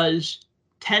was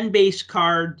 10 base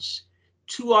cards,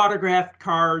 2 autographed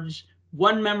cards,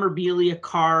 1 memorabilia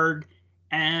card,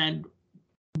 and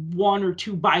 1 or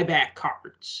 2 buyback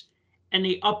cards, and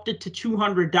they upped it to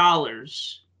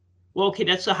 $200. Well, okay,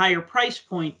 that's a higher price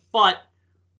point, but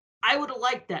I would have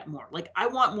liked that more. Like, I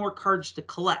want more cards to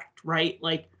collect, right?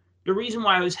 Like, the reason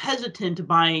why I was hesitant to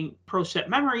buying Pro Set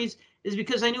Memories is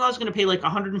because I knew I was going to pay like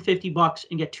 $150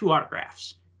 and get 2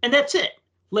 autographs, and that's it.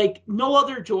 Like, no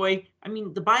other joy. I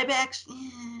mean, the buybacks,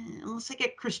 unless I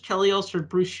get Chris Chelios or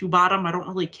Bruce Shoebottom, I don't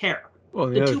really care. Well,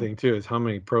 the other thing too is how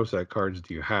many Pro Set cards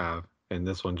do you have? And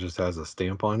this one just has a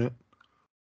stamp on it.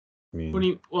 I mean,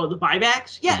 the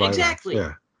buybacks? Yeah, the buybacks, exactly.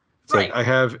 Yeah. It's right. Like, I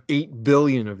have 8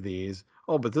 billion of these.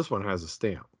 Oh, but this one has a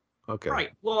stamp. Okay.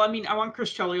 Right. Well, I mean, I want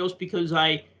Chris Chelios because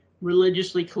I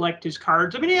religiously collect his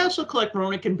cards. I mean, I also collect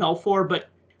Ronak and Belfour, but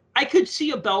I could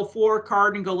see a Belfour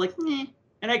card and go like, meh.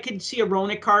 And I could see a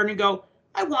Ronak card and go,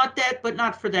 I want that, but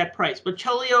not for that price. But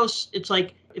Chelios, it's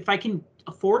like, if I can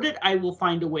afford it, I will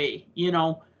find a way, you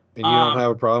know. And you don't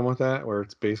have a problem with that, where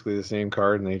it's basically the same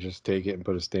card and they just take it and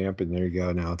put a stamp and there you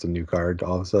go. Now it's a new card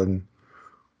all of a sudden.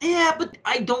 Yeah, but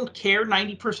I don't care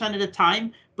 90% of the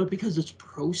time. But because it's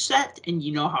Pro Set, and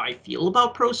you know how I feel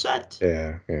about Pro Set.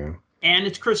 Yeah, yeah. And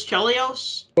it's Chris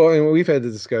Chelios. Well, and we've had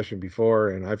the discussion before,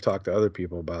 and I've talked to other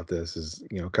people about this, is,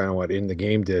 you know, kind of what In the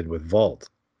Game did with Vault,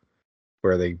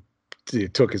 where they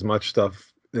took as much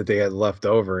stuff that they had left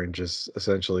over and just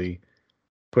essentially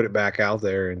put it back out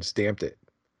there and stamped it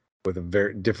with a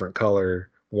very different color,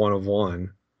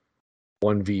 1/1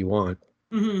 1v1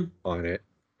 on it.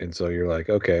 And so you're like,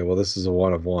 okay, well, this is a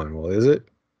 1/1. Well, is it?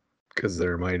 Because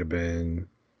there might have been,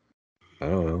 I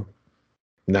don't know,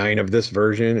 9 of this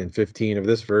version and 15 of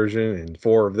this version and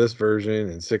 4 of this version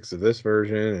and 6 of this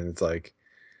version. And it's like,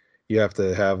 you have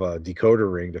to have a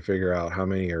decoder ring to figure out how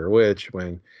many are which,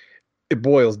 when it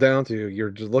boils down to,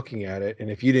 you're just looking at it. And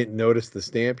if you didn't notice the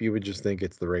stamp, you would just think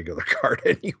it's the regular card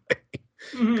anyway,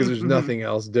 because there's nothing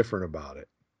else different about it.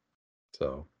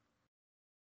 So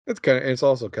it's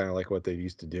also kind of like what they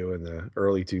used to do in the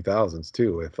early 2000s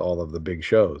too, with all of the big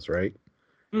shows, right?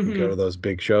 You go to those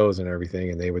big shows and everything,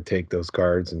 and they would take those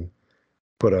cards and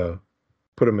put a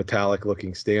metallic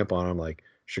looking stamp on them, like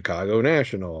Chicago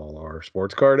National or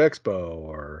Sports Card Expo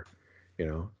or, you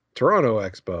know, Toronto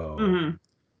Expo,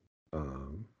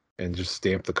 and just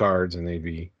stamp the cards,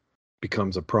 and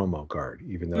becomes a promo card,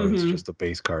 even though it's just a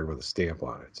base card with a stamp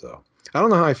on it. So I don't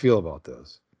know how I feel about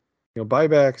those. You know,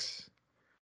 buybacks.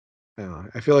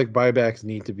 I feel like buybacks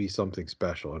need to be something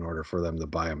special in order for them to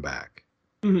buy them back,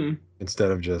 instead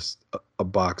of just a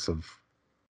box of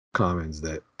commons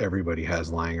that everybody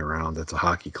has lying around that's a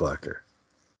hockey collector.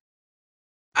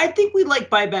 I think we like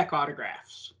buyback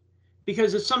autographs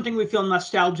because it's something we feel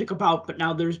nostalgic about, but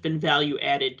now there's been value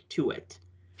added to it.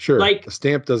 Sure, like a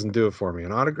stamp doesn't do it for me.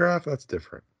 An autograph, that's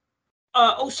different.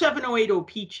 0708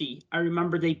 O-Pee-Chee, I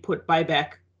remember they put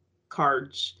buyback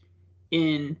cards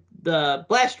in the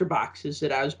blaster boxes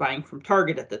that I was buying from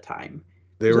Target at the time.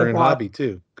 They were in Hobby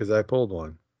too, because I pulled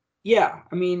one. Yeah,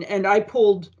 I mean, and I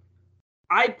pulled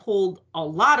a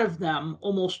lot of them.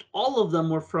 Almost all of them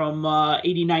were from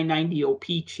 8990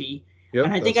 O-Pee-Chee. Yep,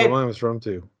 and I that's think where mine was from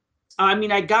too. I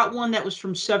mean, I got one that was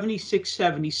from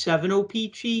 7677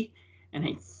 O-Pee-Chee, and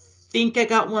I think I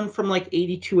got one from like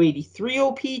 8283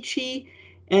 O-Pee-Chee,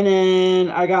 and then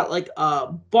I got like a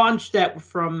bunch that were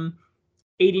from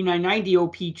 8990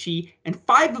 O-Pee-Chee, and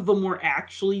 5 of them were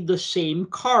actually the same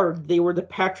card. They were the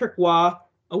Patrick Waugh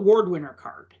award winner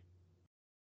card.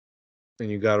 And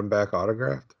you got them back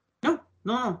autographed?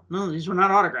 No. These were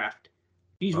not autographed.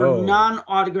 These were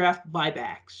non-autographed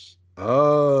buybacks.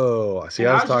 Oh, see,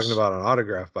 I was talking about an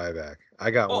autograph buyback. I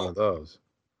got one of those.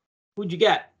 Who'd you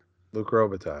get? Luc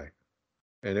Robitaille,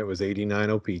 and it was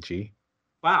 89 O-Pee-Chee.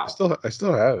 Wow. I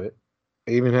still have it.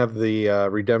 I even have the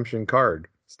redemption card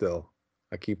still.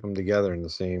 I keep them together in the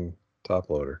same top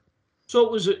loader. So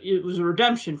it was a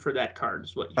redemption for that card,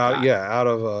 is what you got. Yeah, out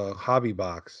of a hobby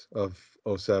box of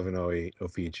 0708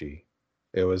 O-Pee-Chee.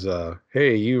 It was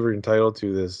hey, you were entitled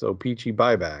to this O-Pee-Chee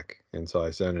buyback, and so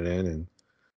I sent it in, and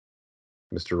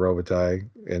Mr. Robitaille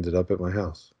ended up at my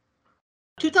house.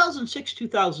 2006,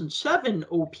 2007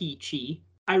 O-Pee-Chee,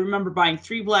 I remember buying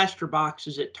 3 blaster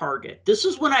boxes at Target. This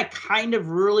is when I kind of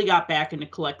really got back into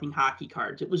collecting hockey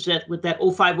cards. It was with that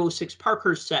 05-06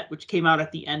 Parkhurst set, which came out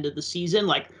at the end of the season,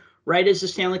 like right as the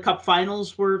Stanley Cup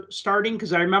Finals were starting,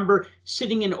 because I remember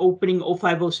sitting and opening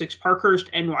 05-06 Parkhurst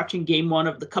and watching Game 1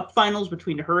 of the Cup Finals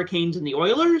between the Hurricanes and the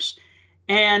Oilers.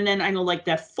 And then I know like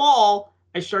that fall,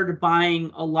 I started buying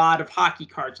a lot of hockey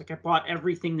cards. Like I bought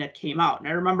everything that came out. And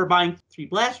I remember buying 3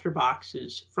 blaster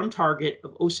boxes from Target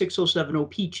of 06-07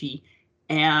 O-Pee-Chee.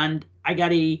 And I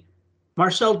got a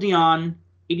Marcel Dionne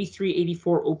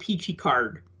 83-84 O-Pee-Chee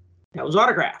card that was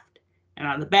autographed. And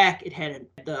on the back, it had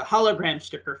the hologram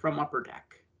sticker from Upper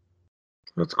Deck.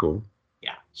 That's cool.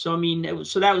 Yeah. So, I mean, that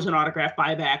was an autograph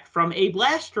buyback from a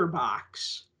blaster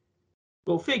box.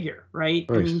 Go figure, right?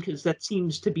 Nice. I mean, because that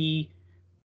seems to be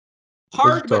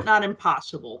hard, but not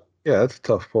impossible. Yeah, that's a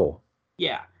tough pull.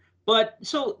 Yeah. But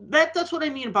so that's what I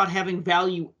mean about having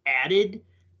value added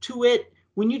to it.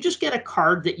 When you just get a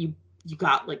card that you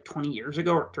got like 20 years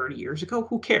ago or 30 years ago,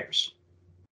 who cares?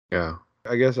 Yeah.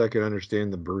 I guess I could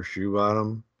understand the Bruce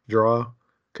Shoebottom draw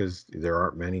because there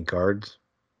aren't many cards.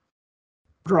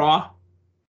 Draw?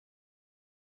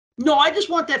 No, I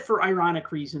just want that for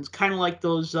ironic reasons. Kind of like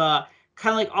those, kind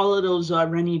of like all of those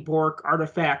Rennie Bork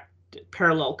artifact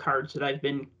parallel cards that I've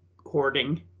been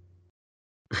hoarding.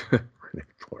 Renee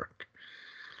Clark.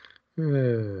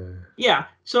 Yeah.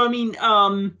 So I mean,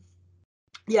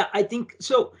 yeah, I think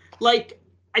so. Like,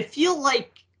 I feel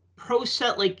like Pro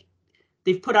Set, like,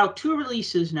 they've put out 2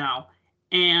 releases now,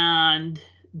 and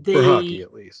For hockey, they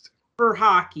at least. for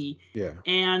hockey, Yeah.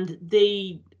 and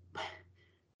they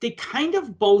kind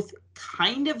of both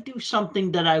kind of do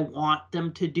something that I want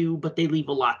them to do, but they leave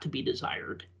a lot to be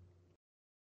desired.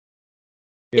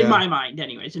 Yeah. In my mind,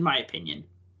 anyways, in my opinion.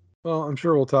 Well, I'm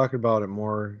sure we'll talk about it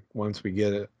more once we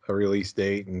get a release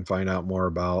date and find out more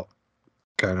about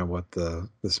kind of what the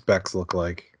specs look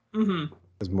like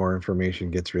as more information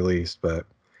gets released. But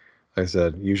like I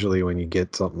said, usually when you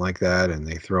get something like that and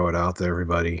they throw it out to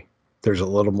everybody, there's a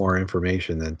little more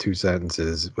information than 2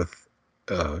 sentences with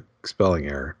spelling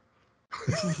error.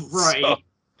 Right. So,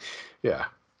 yeah.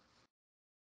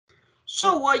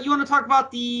 So, you want to talk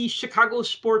about the Chicago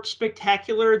Sports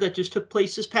Spectacular that just took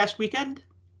place this past weekend?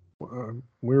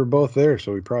 We were both there,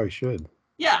 so we probably should.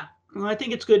 Yeah, well, I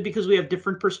think it's good because we have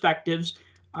different perspectives.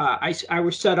 I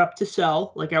was set up to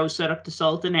sell, like I was set up to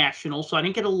sell at the National, so I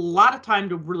didn't get a lot of time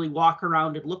to really walk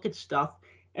around and look at stuff.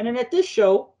 And then at this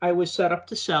show, I was set up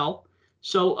to sell.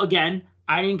 So again,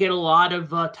 I didn't get a lot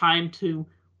of time to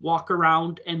walk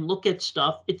around and look at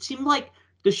stuff. It seemed like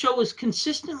the show was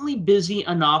consistently busy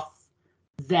enough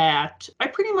that I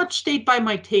pretty much stayed by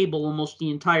my table almost the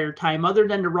entire time, other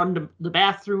than to run to the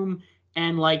bathroom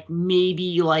and like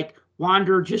maybe like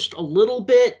wander just a little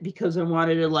bit because I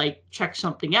wanted to like check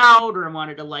something out or I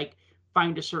wanted to like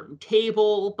find a certain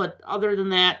table. But other than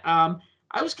that,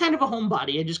 I was kind of a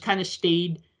homebody. I just kind of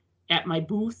stayed at my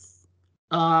booth.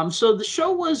 So the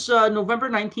show was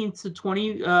November 19th to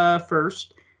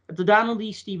 21st at the Donald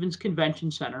E. Stevens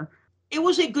Convention Center. It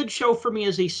was a good show for me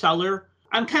as a seller.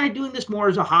 I'm kind of doing this more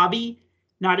as a hobby,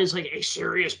 not as like a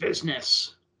serious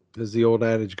business. As the old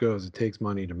adage goes, it takes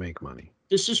money to make money.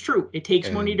 This is true. It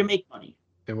takes money to make money.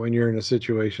 And when you're in a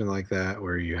situation like that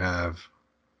where you have,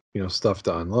 stuff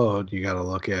to unload, you got to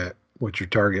look at what your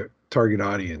target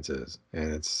audience is.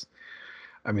 And it's,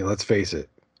 I mean, let's face it,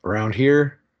 around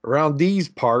here, around these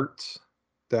parts,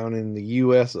 down in the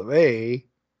US of A,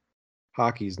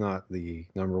 hockey's not the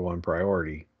number one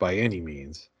priority by any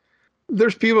means.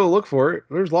 There's people that look for it.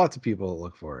 There's lots of people that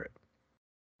look for it.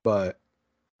 But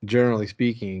generally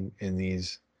speaking, in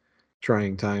these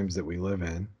trying times that we live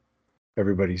in,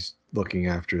 everybody's looking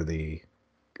after the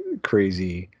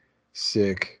crazy,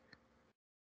 sick,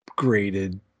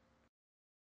 graded,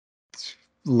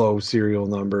 low serial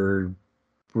number,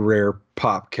 rare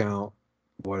pop count,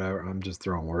 whatever. I'm just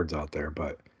throwing words out there,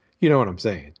 but you know what I'm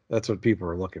saying. That's what people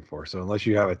are looking for. So unless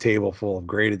you have a table full of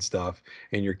graded stuff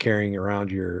and you're carrying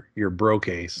around your bro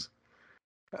case,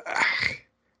 I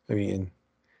mean,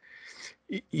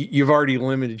 you've already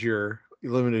limited your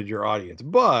audience.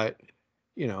 But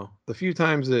the few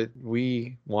times that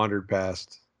we wandered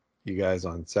past you guys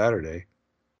on Saturday,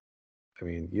 I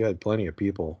mean, you had plenty of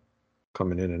people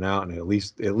coming in and out and at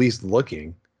least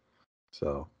looking.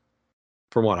 So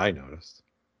from what I noticed.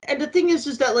 And the thing is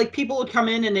that like people would come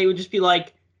in and they would just be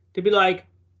like,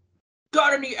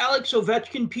 got any Alex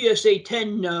Ovechkin PSA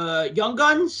 10 Young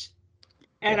Guns?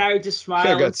 And I would just smile.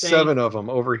 Yeah, I got and say, 7 of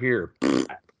them over here.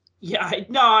 Yeah,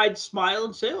 I'd smile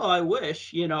and say, "Oh, I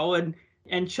wish," and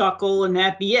chuckle, and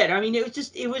that be it. I mean,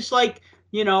 it was like,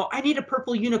 I need a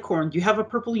purple unicorn. Do you have a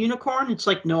purple unicorn? It's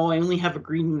like, no, I only have a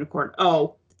green unicorn.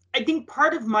 Oh, I think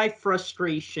part of my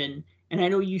frustration, and I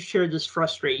know you share this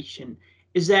frustration,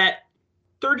 is that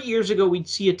 30 years ago, we'd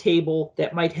see a table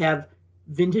that might have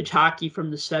vintage hockey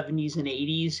from the 70s and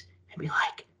 80s and be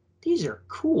like, these are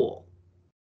cool.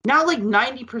 Now, like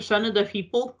 90% of the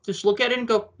people just look at it and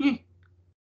go,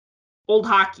 old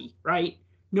hockey, right?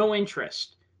 No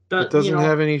interest. It doesn't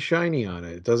have any shiny on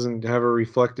it. It doesn't have a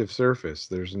reflective surface.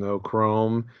 There's no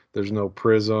chrome. There's no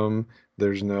prism.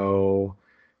 There's no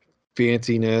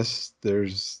fanciness.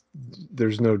 There's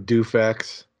no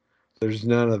Dufex. There's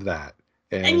none of that.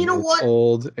 And you know it's what?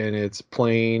 Old and it's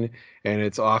plain and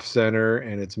it's off center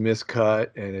and it's miscut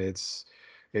and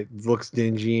it looks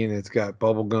dingy and it's got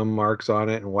bubblegum marks on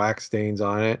it and wax stains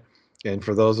on it. And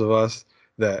for those of us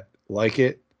that like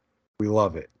it, we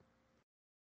love it.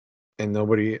 And the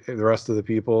rest of the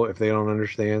people, if they don't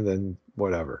understand, then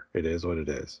whatever. It is what it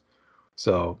is.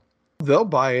 So they'll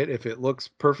buy it if it looks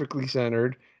perfectly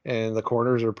centered and the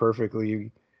corners are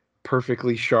perfectly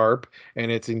sharp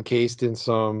and it's encased in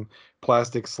some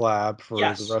plastic slab for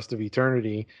the rest of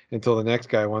eternity until the next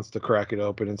guy wants to crack it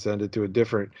open and send it to a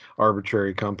different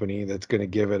arbitrary company that's going to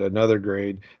give it another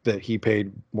grade that he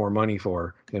paid more money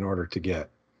for in order to get.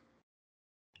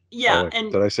 Yeah.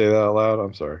 Did I say that out loud?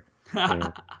 I'm sorry.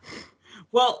 Yeah.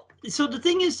 Well, so the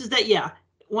thing is that, yeah,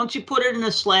 once you put it in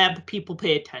a slab, people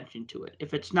pay attention to it.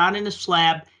 If it's not in a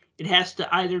slab, it has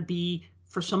to either be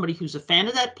for somebody who's a fan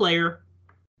of that player,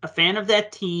 a fan of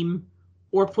that team,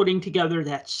 or putting together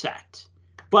that set.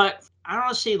 But I don't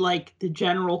want to say like the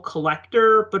general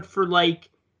collector, but for like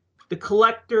the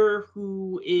collector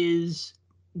who is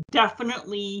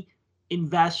definitely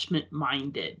investment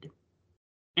minded.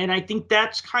 And I think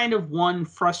that's kind of one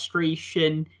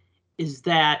frustration, is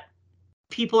that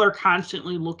people are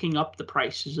constantly looking up the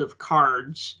prices of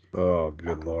cards, Oh,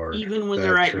 good Lord. even when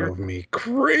they're That at your. drove me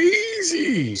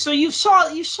crazy. So you saw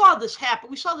this happen.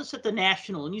 We saw this at the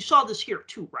National, and you saw this here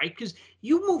too, right? Because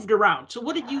you moved around. So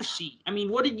what did you see? I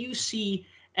mean, what did you see?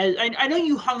 As I know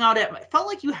you hung out at. Felt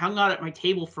like you hung out at my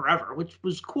table forever, which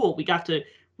was cool. We got to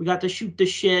shoot the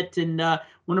shit, and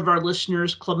one of our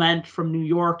listeners, Clement from New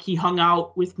York, he hung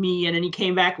out with me, and then he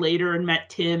came back later and met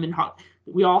Tim, and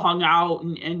we all hung out,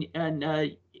 and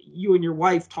you and your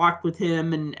wife talked with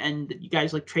him, and you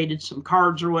guys like traded some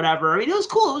cards or whatever. I mean, it was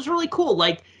cool. It was really cool.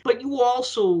 Like, but you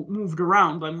also moved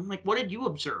around. I'm like, what did you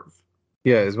observe?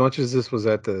 Yeah, as much as this was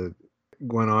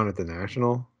went on at the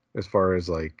National, as far as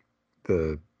like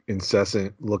the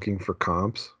incessant looking for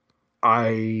comps,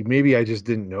 maybe I just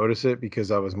didn't notice it because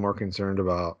I was more concerned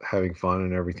about having fun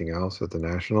and everything else at the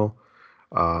National,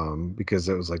 because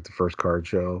it was like the first card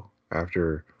show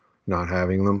after not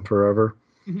having them forever.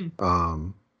 Mm-hmm.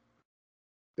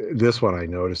 This one I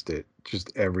noticed it,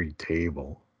 just every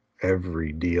table,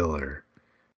 every dealer,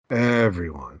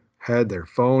 everyone had their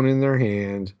phone in their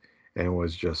hand and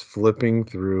was just flipping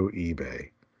through eBay.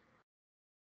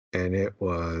 And it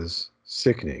was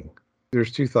sickening.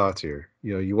 There's two thoughts here.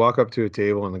 You know, you walk up to a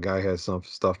table and the guy has some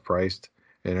stuff priced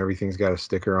and everything's got a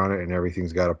sticker on it and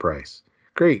everything's got a price.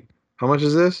 Great. How much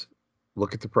is this?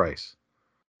 Look at the price.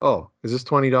 Oh, is this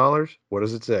 $20? What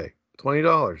does it say?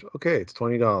 $20. Okay, it's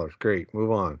 $20. Great.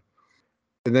 Move on.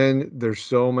 And then there's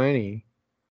so many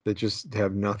that just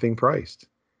have nothing priced.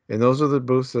 And those are the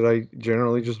booths that I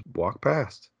generally just walk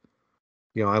past.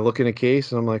 You know, I look in a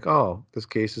case and I'm like, oh, this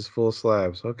case is full of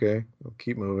slabs. Okay, I'll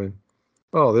keep moving.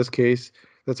 Oh, this case,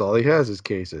 that's all he has is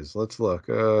cases. Let's look.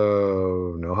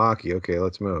 Oh, no hockey. Okay,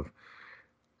 let's move.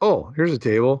 Oh, here's a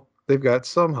table. They've got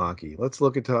some hockey. Let's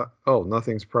look at oh,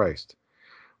 nothing's priced.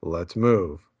 Let's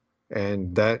move.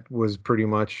 And that was pretty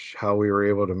much how we were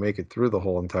able to make it through the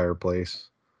whole entire place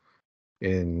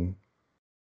in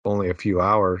only a few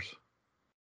hours.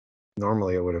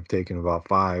 Normally it would have taken about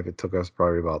 5. It took us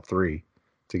probably about 3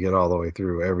 to get all the way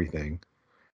through everything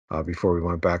before we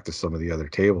went back to some of the other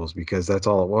tables, because that's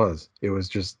all it was. It was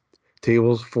just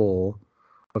tables full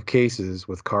of cases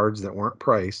with cards that weren't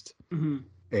priced, Mm-hmm.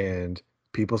 and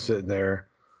people sitting there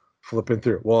flipping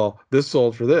through. Well, this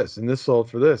sold for this, and this sold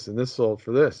for this, and this sold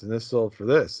for this, and this sold for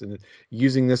this, and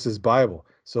using this as Bible.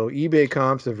 So eBay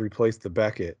comps have replaced the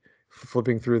Beckett,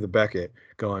 flipping through the Beckett,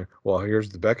 going, well, here's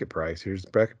the Beckett price, here's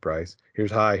the Beckett price,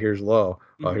 here's high, here's low,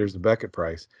 here's the Beckett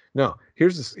price. No,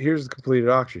 here's the completed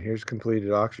auction, here's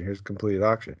completed auction, here's completed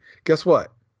auction. Guess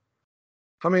what?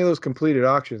 How many of those completed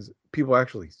auctions people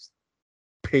actually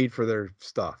paid for their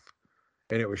stuff,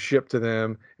 and it was shipped to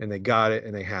them, and they got it,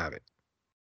 and they have it?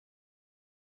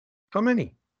 How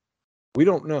many? We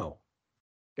don't know.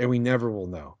 And we never will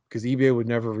know, because eBay would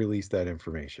never release that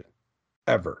information.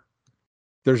 Ever.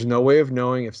 There's no way of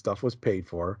knowing if stuff was paid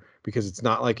for, because it's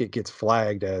not like it gets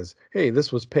flagged as, hey,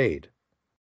 this was paid.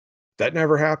 That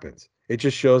never happens. It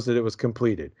just shows that it was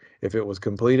completed. If it was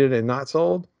completed and not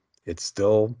sold, it's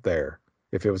still there.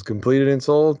 If it was completed and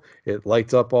sold, it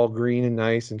lights up all green and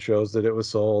nice and shows that it was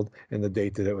sold and the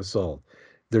date that it was sold.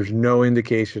 There's no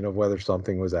indication of whether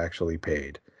something was actually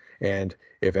paid. And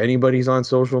if anybody's on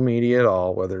social media at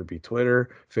all, whether it be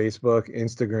Twitter, Facebook,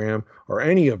 Instagram, or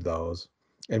any of those,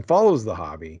 and follows the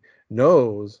hobby,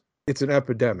 knows it's an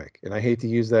epidemic. And I hate to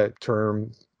use that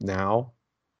term now.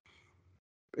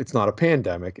 It's not a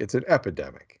pandemic, it's an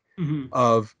epidemic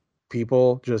of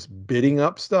people just bidding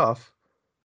up stuff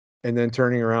and then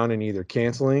turning around and either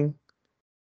canceling,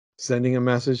 sending a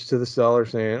message to the seller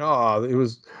saying, oh, it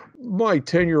was my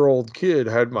 10-year-old kid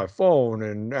had my phone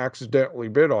and accidentally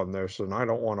bid on this and I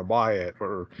don't want to buy it.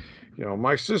 Or, you know,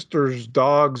 my sister's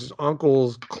dog's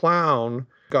uncle's clown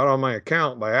got on my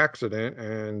account by accident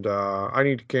and I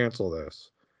need to cancel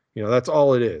this. You know, that's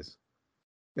all it is.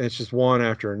 And it's just one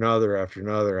after another, after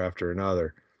another, after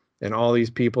another. And all these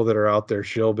people that are out there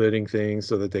shill bidding things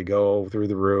so that they go through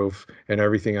the roof and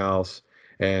everything else.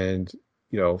 And,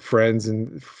 you know, friends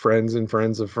and friends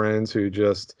of friends who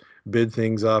just bid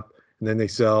things up and then they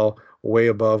sell way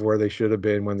above where they should have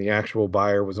been when the actual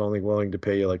buyer was only willing to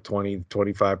pay you like 20,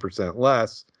 25%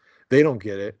 less. They don't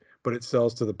get it, but it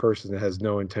sells to the person that has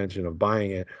no intention of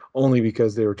buying it, only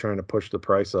because they were trying to push the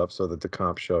price up so that the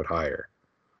comp showed higher.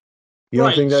 You don't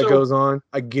Right. think that So, goes on?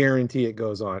 I guarantee it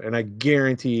goes on, and I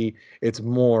guarantee it's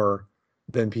more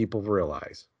than people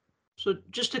realize. so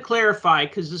just to clarify,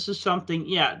 because this is something,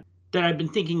 yeah, that I've been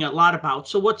thinking a lot about.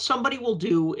 So what somebody will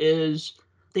do is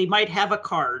they might have a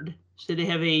card. Say they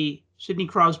have a Sidney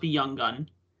Crosby Young Gun.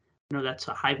 That's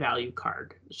a high value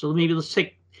card. So maybe let's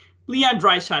take Leon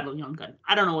Draisaitl Young Gun.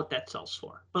 I don't know what that sells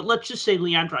for, but let's just say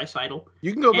Leon Draisaitl.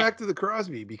 You can go And, back to the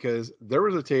Crosby, because there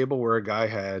was a table where a guy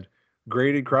had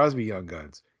graded Crosby Young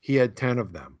Guns. He had 10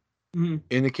 of them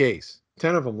in the case,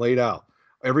 10 of them laid out.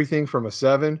 Everything from a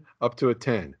 7 up to a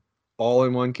 10, all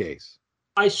in one case.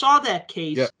 I saw that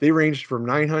case. Yeah, they ranged from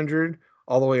 900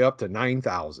 all the way up to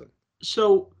 9,000.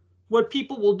 So what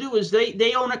people will do is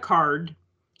they own a card.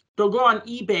 They'll go on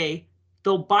eBay.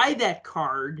 They'll buy that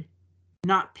card,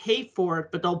 not pay for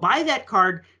it, but they'll buy that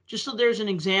card just so there's an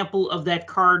example of that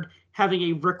card having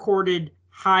a recorded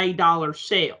high dollar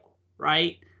sale,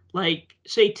 right? Like,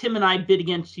 say Tim and I bid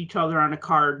against each other on a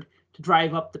card to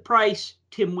drive up the price.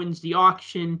 Tim wins the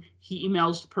auction. He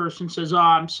emails the person, says, "Oh,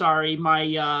 I'm sorry,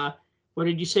 my what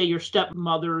did you say? Your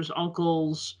stepmother's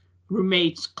uncle's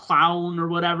roommate's clown or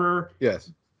whatever."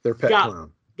 Yes, their pet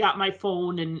clown. Got my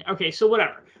phone, and okay, so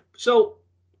whatever. So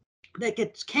that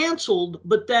gets canceled,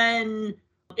 but then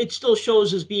it still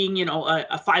shows as being,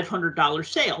 a $500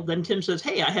 sale. Then Tim says,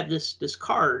 "Hey, I have this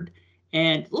card,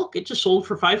 and look, it just sold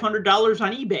for $500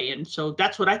 on eBay, and so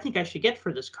that's what I think I should get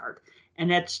for this card." And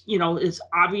that's, is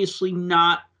obviously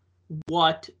not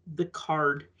what the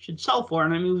card should sell for.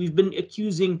 And I mean, we've been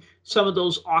accusing some of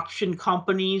those auction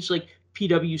companies, like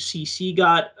PWCC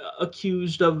got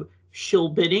accused of shill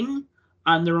bidding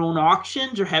on their own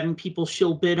auctions, or having people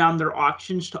shill bid on their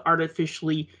auctions to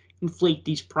artificially inflate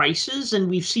these prices. And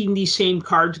we've seen these same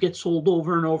cards get sold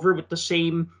over and over with the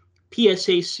same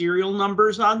PSA serial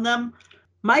numbers on them.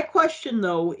 My question,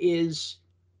 though, is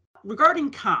regarding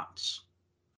comps.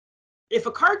 If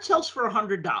a card sells for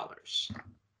 $100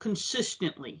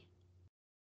 consistently,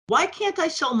 why can't I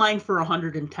sell mine for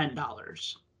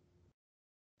 $110?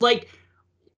 Like,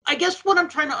 I guess what I'm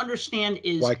trying to understand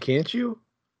is, why can't you?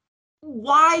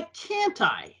 Why can't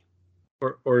I?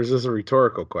 Or is this a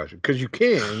rhetorical question? Because you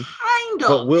can, kind of.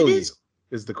 But will you?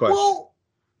 Is the question. Well,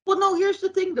 no. Here's the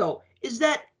thing, though, is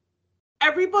that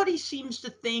everybody seems to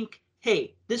think,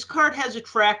 hey, this card has a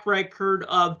track record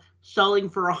of selling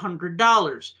for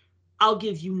 $100. I'll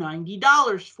give you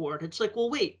 $90 for it. It's like,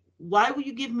 well, wait, why will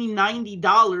you give me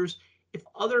 $90 if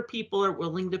other people are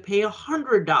willing to pay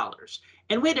 $100?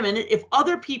 And wait a minute, if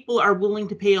other people are willing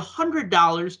to pay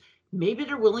 $100, maybe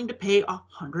they're willing to pay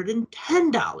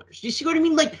 $110. Do you see what I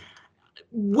mean? Like,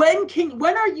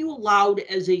 when are you allowed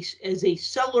as a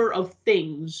seller of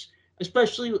things,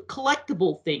 especially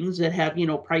collectible things that have,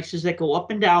 prices that go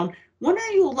up and down, when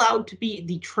are you allowed to be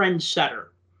the trendsetter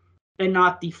and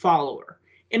not the follower?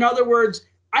 In other words,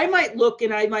 I might look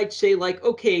and I might say, like,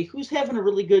 okay, who's having a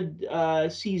really good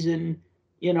season,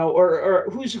 or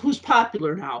who's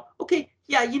popular now? Okay,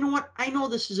 yeah, you know what? I know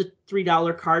this is a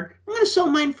 $3 card. I'm going to sell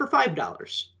mine for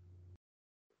 $5.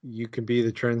 You can be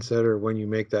the trendsetter when you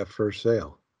make that first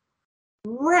sale.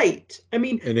 Right. I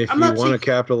mean, and if you want to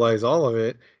capitalize all of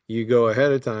it, you go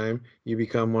ahead of time. You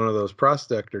become one of those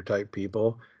prospector type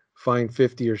people. Find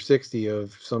 50 or 60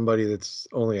 of somebody that's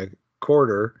only a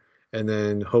quarter, and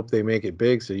then hope they make it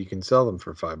big so you can sell them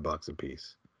for $5 a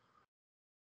piece.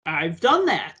 I've done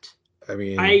that. I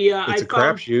mean, it's a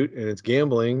crapshoot, and it's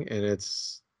gambling, and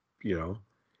it's,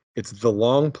 it's the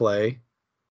long play,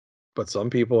 but some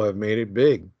people have made it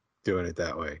big doing it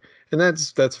that way. And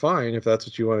that's fine. If that's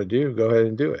what you want to do, go ahead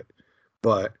and do it.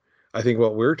 But I think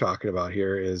what we're talking about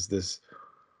here is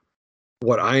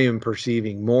what I am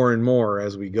perceiving more and more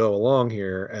as we go along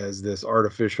here as this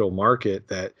artificial market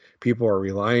that people are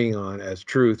relying on as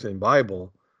truth and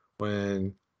Bible,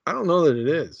 when I don't know that it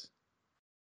is.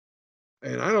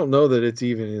 And I don't know that it's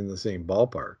even in the same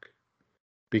ballpark.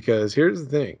 Because here's the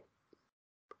thing.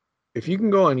 If you can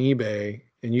go on eBay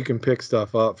and you can pick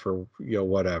stuff up for,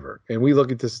 whatever. And we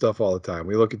look at this stuff all the time.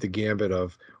 We look at the gambit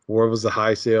of what was the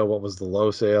high sale, what was the low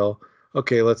sale.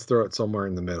 Okay, let's throw it somewhere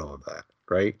in the middle of that,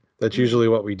 right? That's usually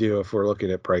what we do if we're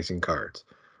looking at pricing cards.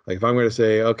 Like if I'm going to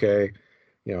say, okay,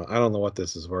 I don't know what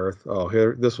this is worth. Oh,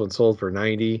 here, this one sold for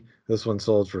 90. This one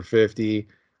sold for 50. A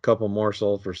couple more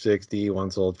sold for 60.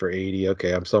 One sold for 80.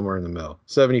 Okay, I'm somewhere in the middle.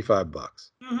 $75,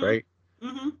 right?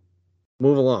 Mm-hmm.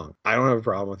 Move along. I don't have a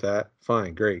problem with that.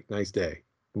 Fine, great, nice day.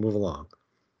 Move along.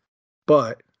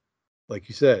 But like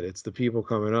you said, it's the people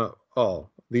coming up. Oh,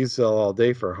 these sell all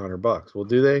day for $100. Well,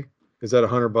 do they? Is that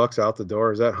 $100 out the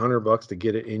door? Is that $100 to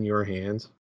get it in your hands?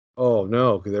 Oh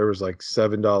no, because there was like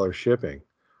 $7 shipping.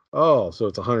 Oh, so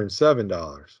it's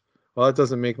 $107. Well, that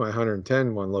doesn't make my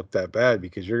 110 one look that bad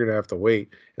because you're gonna have to wait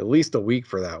at least a week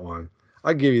for that one.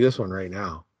 I'll give you this one right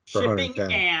now for Shipping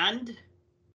 110. and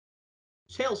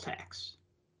sales tax.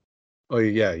 Oh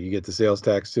yeah, you get the sales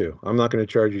tax too. I'm not going to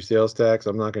charge you sales tax.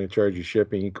 I'm not going to charge you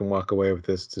shipping. You can walk away with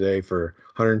this today for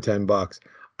 $110.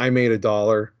 I made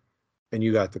 $1 and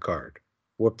you got the card.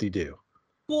 Whoop-de-doo.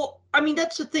 Well, I mean,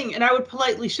 that's the thing. And I would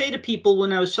politely say to people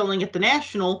when I was selling at the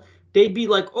National, they'd be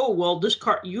like, oh, well, this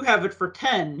card, you have it for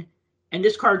 10 and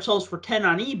this card sells for 10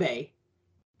 on eBay.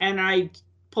 And I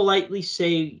politely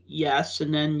say yes,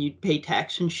 and then you'd pay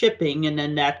tax and shipping, and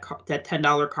then that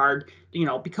 $10 card,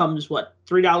 becomes what,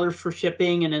 $3 for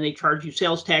shipping, and then they charge you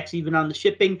sales tax even on the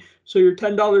shipping. So your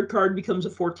 $10 card becomes a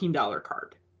 $14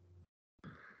 card.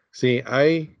 See,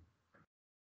 I'm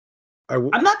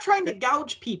not trying to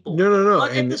gouge people. No.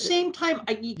 But at the same time,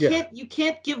 you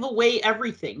can't give away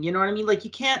everything. You know what I mean? Like,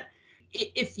 you can't.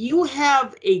 If you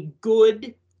have a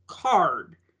good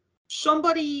card,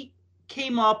 somebody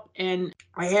came up and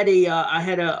I had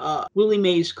a Willie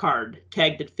Mays card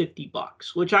tagged at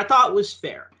 $50, which I thought was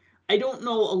fair. I don't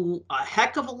know a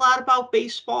heck of a lot about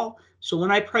baseball, so when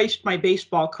I priced my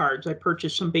baseball cards, I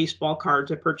purchased some baseball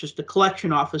cards. I purchased a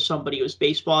collection off of somebody. It was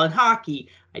baseball and hockey.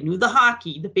 I knew the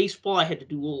hockey. The baseball I had to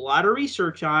do a lot of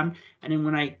research on, and then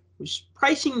when I was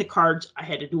pricing the cards, I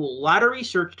had to do a lot of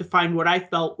research to find what I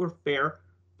felt were fair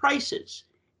prices.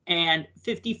 And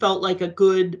 50 felt like a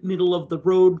good middle of the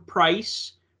road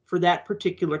price for that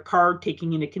particular card,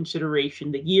 taking into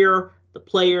consideration the year, the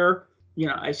player.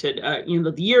 I said,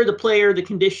 the year, the player, the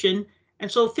condition.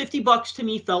 And so $50 to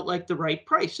me felt like the right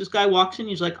price. This guy walks in,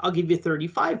 he's like, I'll give you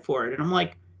 35 for it. And I'm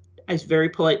like, I very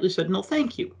politely said, no,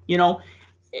 thank you.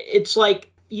 It's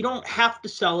like, you don't have to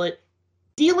sell it.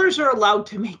 Dealers are allowed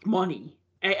to make money.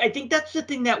 I think that's the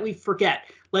thing that we forget.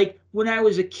 Like, when I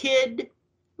was a kid,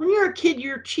 when you're a kid,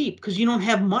 you're cheap because you don't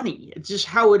have money. It's just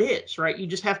how it is, right? You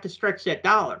just have to stretch that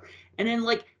dollar. And then,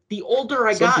 like, the older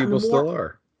I got, some people still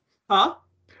are. Huh?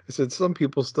 I said some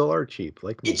people still are cheap,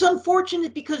 like me. It's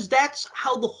unfortunate because that's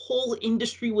how the whole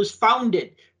industry was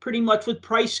founded, pretty much with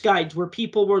price guides, where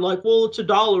people were like, well, it's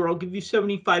 $1, I'll give you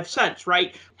 75 cents,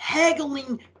 right?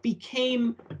 Haggling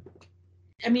became,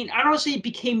 I don't want to say it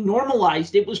became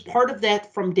normalized. It was part of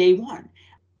that from day one.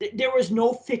 There was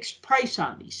no fixed price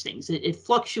on these things. It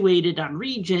fluctuated on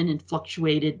region and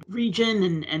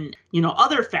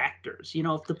other factors.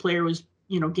 If the player was,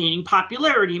 gaining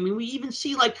popularity. We even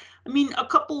see a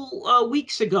couple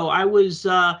weeks ago, I was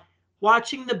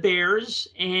watching the Bears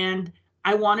and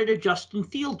I wanted a Justin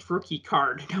Fields rookie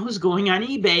card. And I was going on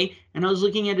eBay and I was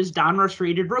looking at his Donruss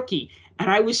rated rookie.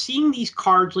 And I was seeing these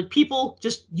cards, like people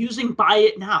just using buy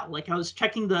it now. Like I was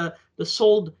checking the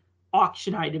sold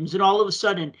auction items, and all of a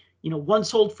sudden, one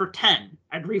sold for 10.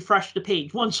 I'd refresh the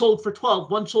page. One sold for 12.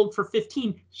 One sold for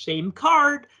 15. Same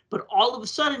card, but all of a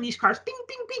sudden these cards, bing,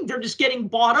 bing, bing, they're just getting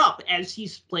bought up as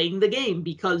he's playing the game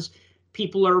because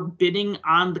people are bidding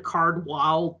on the card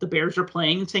while the Bears are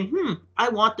playing and saying, I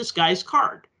want this guy's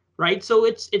card, right? So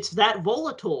it's that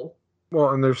volatile.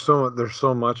 Well, and there's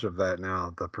so much of that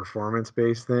now, the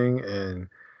performance-based thing, and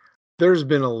there's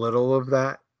been a little of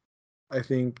that, I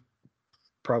think,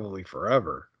 probably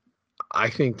forever. I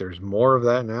think there's more of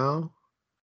that now,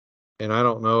 and I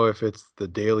don't know if it's the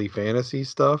daily fantasy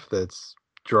stuff that's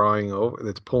pulling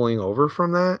over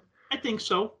from that. I think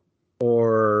so.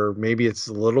 Or maybe it's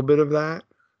a little bit of that.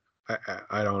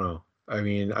 I don't know.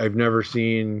 I've never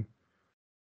seen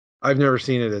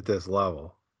it at this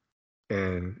level.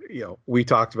 And we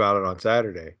talked about it on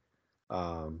Saturday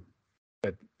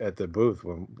at the booth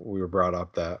when we were brought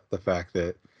up the fact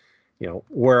that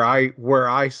where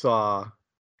I saw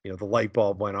the light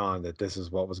bulb went on that this is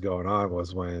what was going on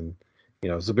was when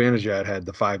Zibanejad had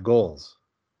the 5 goals.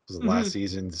 It was last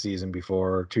season, the season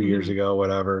before, 2 years ago,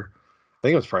 whatever. I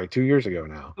think it was probably 2 years ago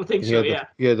now. I think so, yeah.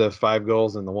 He had the 5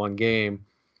 goals in the one game,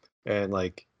 and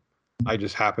I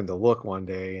just happened to look one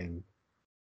day, and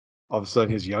all of a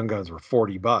sudden his Young Guns were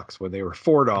 $40 when they were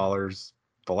 $4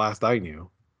 the last I knew,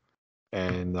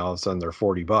 and all of a sudden they're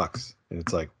 $40, and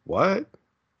it's like, what?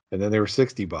 And then they were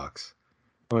 $60.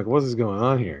 I'm like, what is going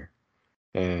on here?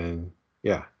 And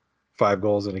yeah, 5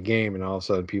 goals in a game, and all of a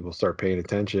sudden people start paying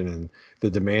attention, and the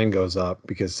demand goes up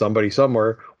because somebody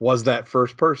somewhere was that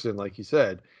first person, like you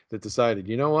said, that decided,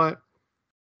 you know what,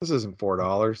 this isn't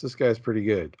 $4. This guy's pretty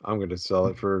good. I'm going to sell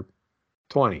it for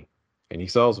 20, and he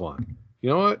sells one. You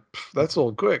know what? That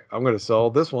sold quick. I'm going to sell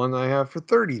this one I have for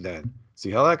 30 then. See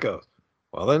how that goes.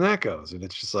 Well, then that goes, and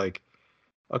it's just like,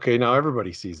 Okay, now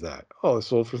everybody sees that. Oh, it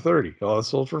sold for 30. Oh, it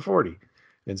sold for 40.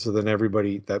 And so then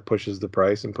everybody that pushes the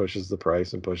price and pushes the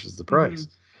price and pushes the price.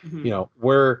 Mm-hmm. You know,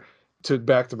 where to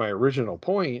back to my original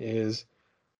point is,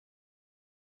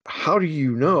 how do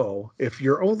you know if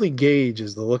your only gauge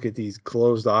is to look at these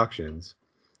closed auctions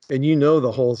and you know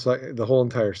the whole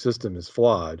entire system is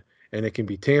flawed and it can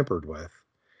be tampered with,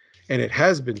 and it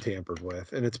has been tampered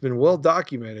with, and it's been well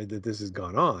documented that this has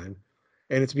gone on,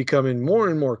 and it's becoming more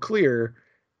and more clear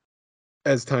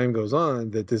as time goes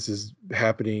on that this is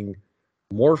happening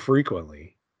more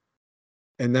frequently.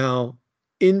 And now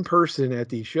in person at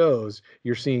these shows,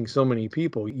 you're seeing so many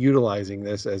people utilizing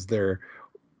this as their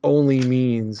only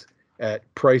means at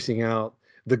pricing out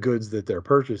the goods that they're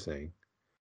purchasing.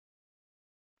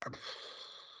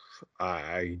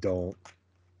 I don't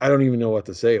I don't even know what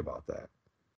to say about that.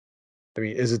 I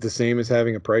mean, is it the same as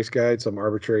having a price guide, some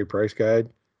arbitrary price guide,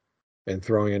 and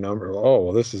throwing a number? Oh,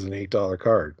 well, this is an $8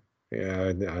 card. Yeah,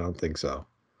 I don't think so.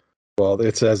 Well,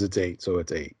 it says it's 8, so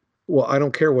it's 8. Well, I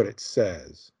don't care what it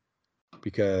says,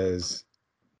 because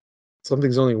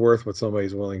something's only worth what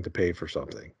somebody's willing to pay for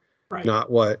something, Right. not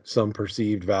what some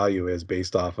perceived value is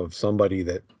based off of somebody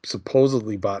that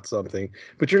supposedly bought something,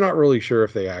 but you're not really sure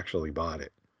if they actually bought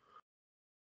it.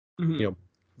 Mm-hmm. You know,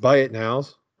 buy it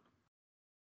nows.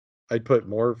 I'd put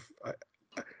more.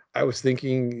 I was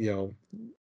thinking,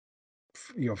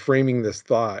 framing this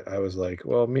thought, I was like,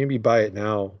 well, maybe buy it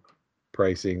now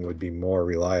pricing would be more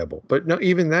reliable. But no,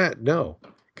 even that, no,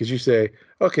 because you say,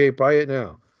 okay, buy it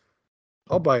now.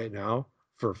 I'll buy it now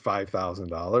for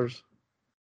 $5,000.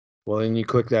 Well, then you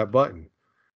click that button.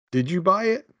 Did you buy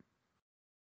it?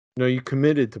 No, you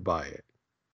committed to buy it.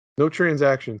 No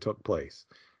transaction took place.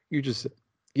 You just,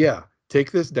 yeah,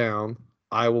 take this down.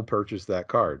 I will purchase that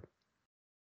card.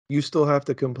 You still have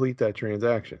to complete that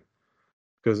transaction,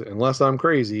 because unless I'm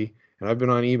crazy, and I've been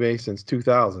on eBay since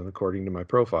 2000, according to my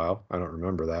profile, I don't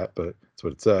remember that, but that's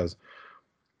what it says.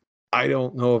 I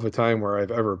don't know of a time where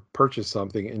I've ever purchased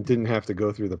something and didn't have to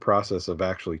go through the process of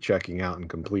actually checking out and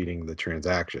completing the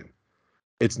transaction.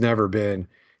 It's never been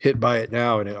hit buy it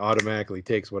now and it automatically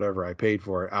takes whatever I paid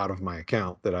for it out of my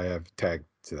account that I have tagged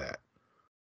to that.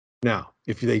 Now,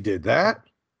 if they did that,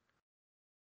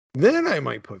 then I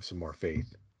might put some more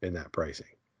faith in that pricing.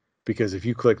 Because if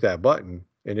you click that button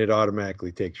and it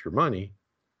automatically takes your money,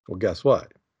 well, guess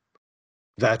what?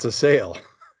 That's a sale.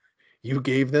 You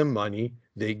gave them money,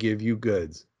 they give you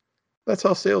goods. That's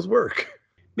how sales work.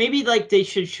 Maybe like they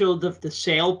should show the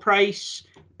sale price,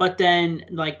 but then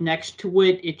like next to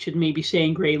it, it should maybe say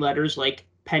in gray letters like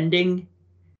pending,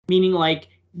 meaning like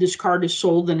this card is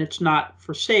sold and it's not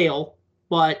for sale,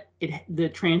 but the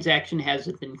transaction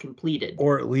hasn't been completed.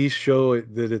 Or at least show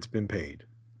it that it's been paid.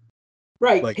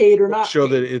 Right, Like, paid or not show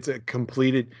that paid. it's a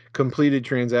completed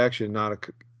transaction, not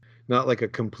like a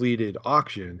completed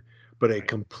auction, but a Right.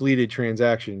 completed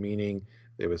transaction, meaning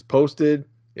it was posted,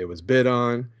 it was bid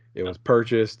on, it was Yep.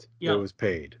 purchased, it Yep. was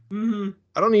paid. Mm-hmm.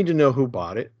 I don't need to know who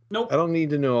bought it. I Nope. don't need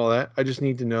to know all that. I just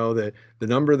need to know that the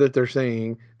number that they're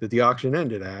saying that the auction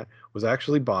ended at was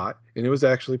actually bought and it was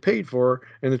actually paid for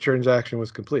and the transaction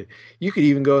was complete. You could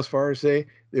even go as far as say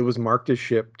it was marked as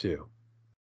shipped too.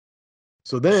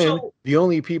 So then So the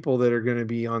only people that are going to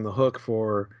be on the hook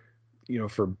for,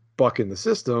 for bucking the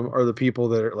system are the people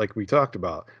that are, like we talked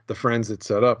about, the friends that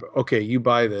set up, okay, you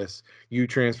buy this, you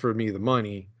transfer me the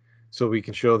money so we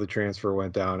can show the transfer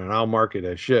went down and I'll mark it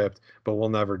as shipped, but we'll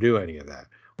never do any of that.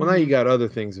 Well, now you got other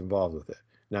things involved with it.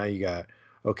 Now you got,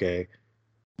 okay,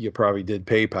 you probably did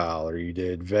PayPal or you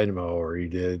did Venmo or you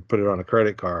did put it on a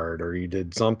credit card or you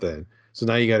did something. So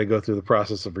now you got to go through the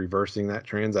process of reversing that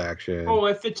transaction, oh,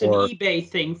 if it's an or eBay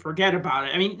thing, forget about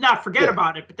it. I mean, not forget yeah,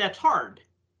 about it, but that's hard.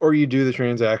 or you do the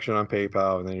transaction on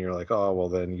PayPal and then you're like, oh, well,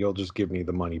 then you'll just give me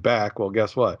the money back. Well,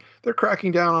 guess what? They're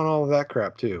cracking down on all of that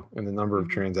crap too, and the number of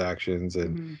Mm-hmm. transactions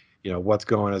and, Mm-hmm. what's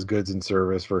going as goods and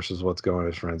service versus what's going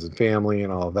as friends and family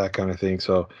and all of that kind of thing.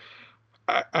 So,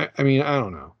 I mean, I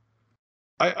don't know.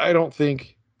 I don't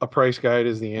think a price guide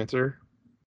is the answer,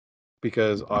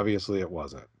 because obviously it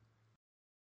wasn't.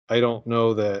 I don't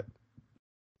know that,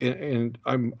 and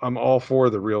I'm all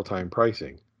for the real time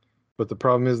pricing. But the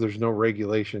problem is there's no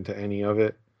regulation to any of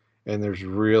it, and there's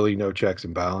really no checks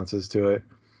and balances to it.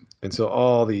 And so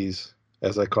all these,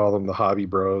 as I call them, the hobby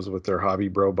bros with their hobby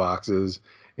bro boxes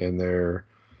and their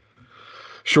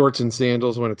shorts and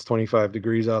sandals when it's 25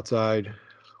 degrees outside,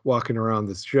 walking around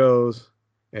the shows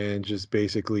and just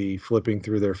basically flipping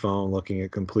through their phone, looking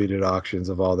at completed auctions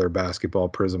of all their basketball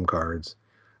prism cards.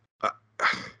 I,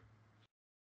 I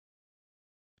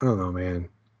don't know, man.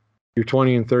 Your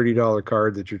 $20 and $30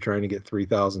 card that you're trying to get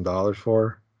 $3,000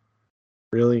 for,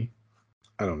 really?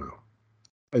 I don't know.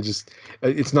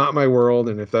 It's not my world.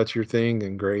 And if that's your thing,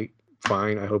 then great,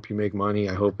 fine. I hope you make money.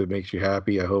 I hope it makes you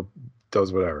happy. I hope it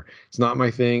does whatever. It's not my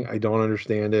thing. I don't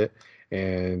understand it.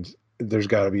 And there's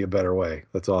got to be a better way.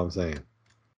 That's all I'm saying.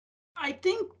 I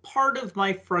think part of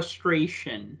my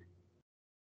frustration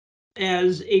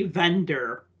as a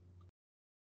vendor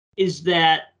is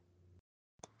that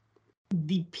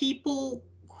the people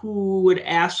who would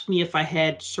ask me if I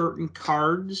had certain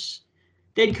cards,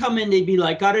 they'd come in, they'd be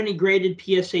like, got any graded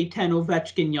PSA 10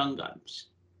 Ovechkin Young Guns?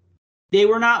 They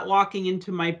were not walking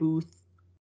into my booth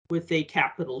with a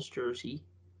Capitals jersey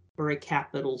or a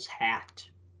Capitals hat.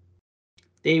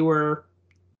 They were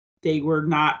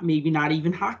not, maybe not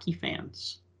even hockey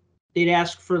fans. They'd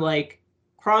ask for like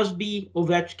Crosby,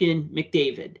 Ovechkin,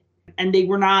 McDavid. And they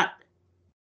were not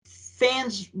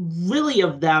fans really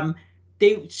of them.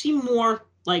 They seem more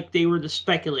like they were the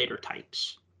speculator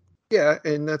types. Yeah,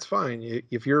 and that's fine.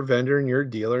 If you're a vendor and you're a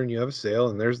dealer and you have a sale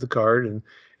and there's the card and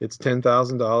it's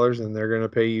 $10,000 and they're going to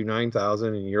pay you $9,000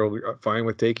 and you're fine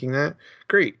with taking that,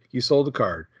 great. You sold a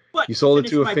card. But you sold it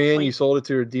to a fan. Point. You sold it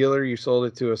to a dealer. You sold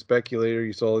it to a speculator.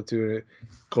 You sold it to a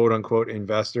quote unquote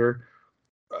investor.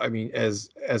 I mean, as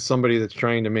somebody that's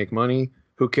trying to make money,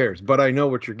 who cares? But I know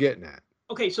what you're getting at.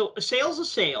 Okay, so a sale's a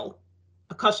sale.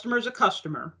 A customer's a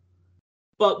customer.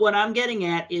 But what I'm getting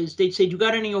at is they'd say, do you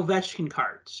got any Ovechkin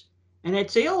cards? And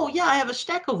I'd say, oh, yeah, I have a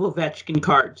stack of Ovechkin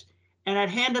cards. And I'd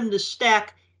hand them the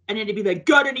stack, and then they'd be like,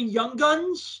 got any Young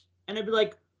Guns? And I'd be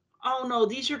like, oh, no,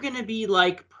 these are going to be,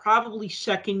 like, probably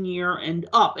second year and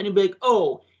up. And it'd be like,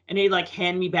 oh. And they'd, like,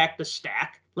 hand me back the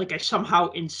stack. Like I somehow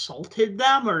insulted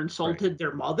them or insulted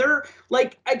their mother.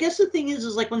 Like, I guess the thing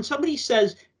is like when somebody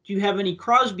says, do you have any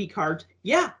Crosby cards?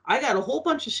 Yeah, I got a whole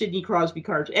bunch of Sidney Crosby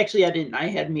cards. Actually, I didn't. I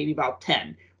had maybe about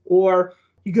 10. Or,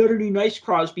 you got any nice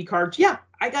Crosby cards? Yeah,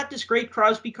 I got this great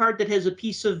Crosby card that has a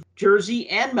piece of jersey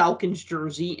and Malkin's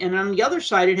jersey. And on the other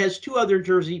side, it has 2 other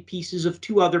jersey pieces of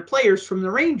 2 other players from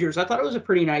the Rangers. I thought it was a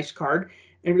pretty nice card.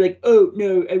 And be like, oh,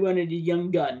 no, I wanted a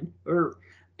Young Gun.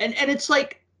 And it's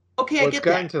like, okay, well, I get it's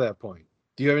gotten to that point.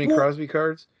 Do you have any Crosby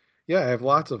cards? Yeah, I have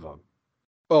lots of them.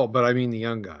 Oh, but I mean the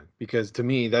Young Gun, because to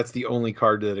me, that's the only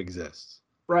card that exists.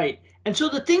 Right. And so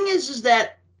the thing is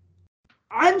that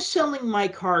I'm selling my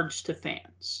cards to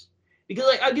fans. Because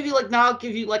like I'll give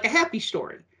you like a happy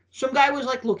story. Some guy was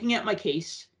like looking at my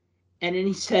case, and then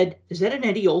he said, is that an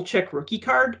Eddie Olczyk rookie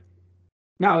card?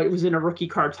 Now it was in a rookie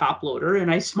card top loader, and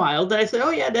I smiled and I said,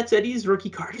 oh yeah, that's Eddie's rookie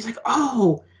card. He's like,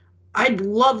 oh, I'd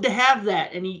love to have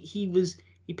that. And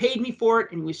he paid me for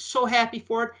it, and he was so happy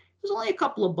for it. It was only a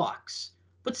couple of bucks.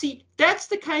 But see, that's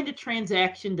the kind of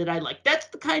transaction that I like. That's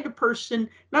the kind of person,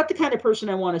 not the kind of person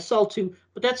I want to sell to,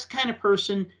 but that's the kind of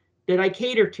person that I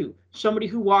cater to. Somebody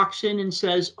who walks in and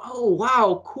says, oh,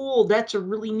 wow, cool. That's a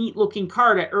really neat looking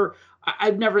card. Or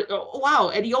I've never, oh, wow,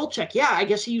 Eddie Olczyk. Yeah, I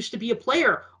guess he used to be a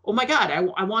player. Oh my God,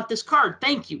 I want this card.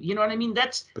 Thank you. You know what I mean?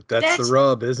 That's the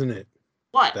rub, isn't it?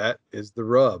 What? That is the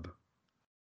rub.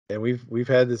 And we've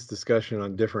had this discussion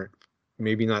on different,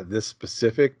 maybe not this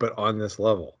specific, but on this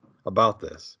level about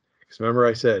this. Because remember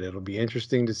I said it'll be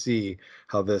interesting to see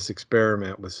how this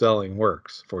experiment with selling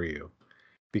works for you.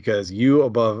 Because you,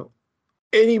 above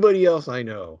anybody else I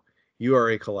know, you are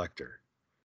a collector.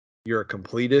 You're a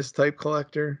completist type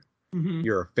collector. Mm-hmm.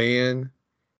 You're a fan,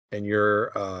 and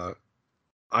you're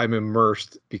I'm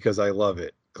immersed because I love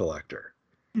it collector.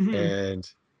 Mm-hmm.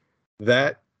 And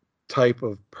that type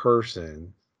of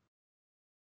person,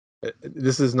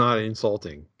 this is not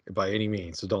insulting by any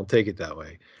means, so don't take it that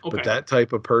way. Okay. But that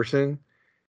type of person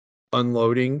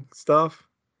unloading stuff,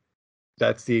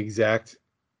 that's the exact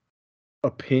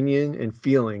opinion and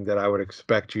feeling that I would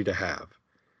expect you to have.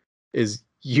 Is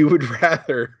you would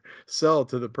rather sell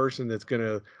to the person that's going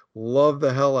to love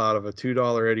the hell out of a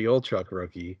 $2 Eddie Olczyk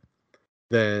rookie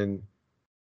than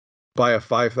buy a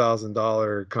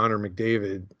 $5,000 Connor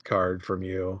McDavid card from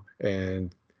you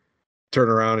and turn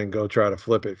around and go try to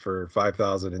flip it for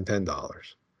 $5,010.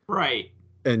 Right.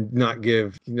 And not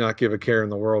give a care in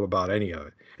the world about any of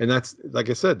it. And that's, like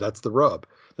I said, that's the rub.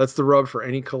 That's the rub for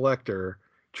any collector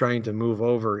trying to move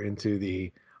over into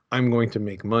the, I'm going to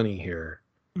make money here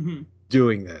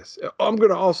doing this. I'm going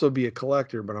to also be a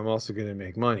collector, but I'm also going to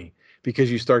make money,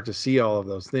 because you start to see all of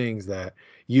those things that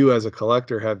you as a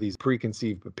collector have these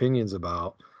preconceived opinions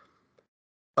about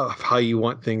of how you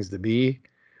want things to be.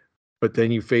 But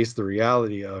then you face the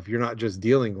reality of you're not just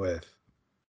dealing with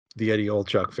the Eddie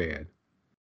Olczyk fan.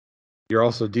 You're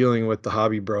also dealing with the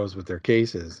hobby bros with their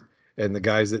cases and the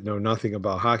guys that know nothing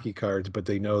about hockey cards, but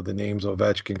they know the names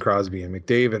Ovechkin, Crosby, and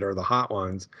McDavid are the hot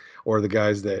ones, or the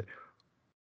guys that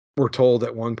were told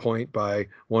at one point by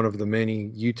one of the many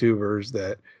YouTubers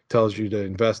that tells you to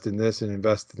invest in this and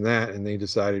invest in that, and they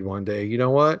decided one day, you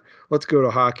know what? Let's go to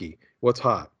hockey. What's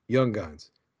hot? Young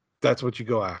Guns. That's what you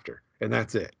go after, and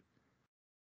that's it.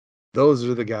 Those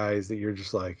are the guys that you're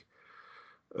just like,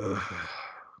 ugh.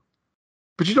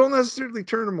 But you don't necessarily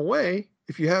turn them away.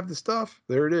 If you have the stuff,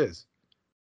 there it is.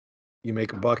 You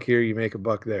make a buck here, you make a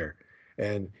buck there.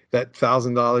 And that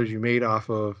 $1,000 you made off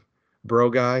of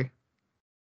Bro Guy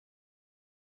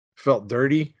felt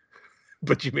dirty,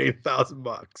 but you made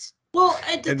 $1,000. Well,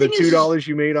 And the $2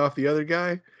 you made off the other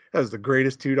guy, that was the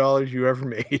greatest $2 you ever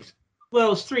made.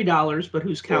 Well, it's $3, but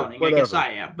who's counting? Well, I guess I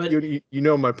am. But you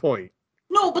know my point.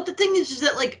 no, but the thing is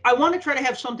that like I want to try to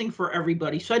have something for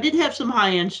everybody. So I did have some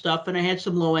high-end stuff, and I had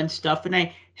some low-end stuff, and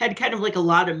I had kind of like a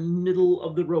lot of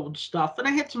middle-of-the-road stuff, and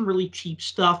I had some really cheap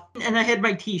stuff, and I had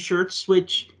my T-shirts,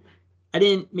 which I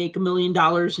didn't make $1 million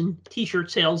in T-shirt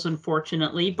sales,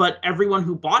 unfortunately, but everyone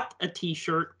who bought a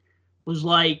T-shirt was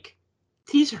like,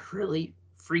 "These are really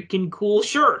freaking cool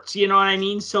shirts," you know what I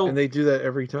mean? So And they do that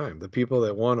every time. The people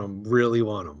that want them really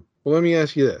want them. Well, let me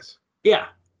ask you this. yeah.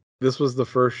 This was the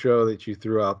first show that you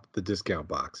threw out the discount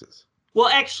boxes. Well,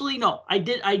 actually, no. I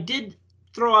did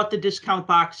throw out the discount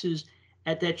boxes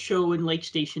at that show in Lake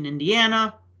Station,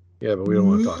 Indiana. Yeah, but we don't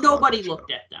want to talk Nobody about that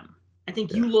looked show. at them. I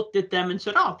think you looked at them and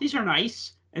said, "Oh, these are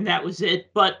nice," and that was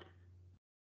it. But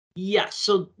yes,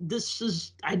 so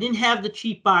I didn't have the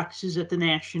cheap boxes at the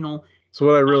National. So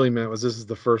what I really meant was this is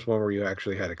the first one where you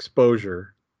actually had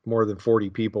exposure. More than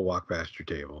 40 people walk past your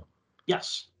table.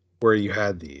 Yes. Where you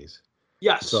had these.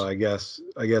 Yes. So I guess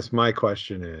my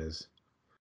question is,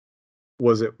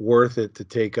 was it worth it to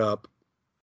take up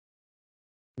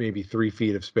maybe 3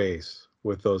 feet of space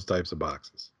with those types of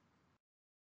boxes?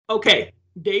 Okay.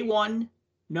 Day 1,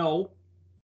 no.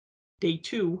 Day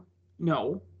 2,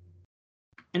 no.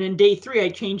 And in day 3, I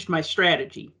changed my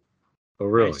strategy. Oh,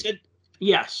 really? I said,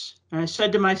 yes. And I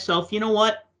said to myself, you know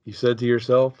what? You said to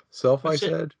yourself, I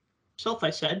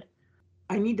said,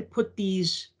 I need to put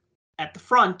these at the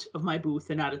front of my booth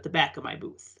and not at the back of my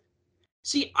booth.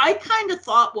 See, I kind of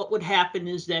thought what would happen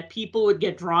is that people would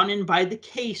get drawn in by the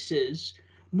cases,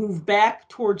 move back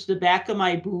towards the back of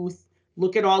my booth,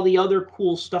 look at all the other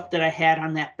cool stuff that I had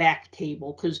on that back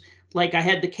table. Because, like, I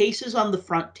had the cases on the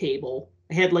front table.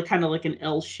 I had, like, kind of like an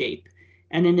L shape.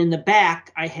 And then in the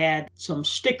back, I had some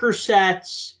sticker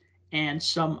sets and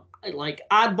some, like,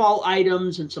 oddball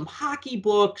items and some hockey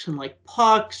books and, like,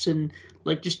 pucks and,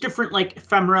 like, just different, like,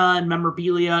 ephemera and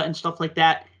memorabilia and stuff like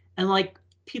that. And, like,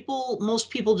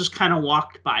 most people just kind of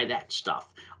walked by that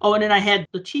stuff. Oh, and then I had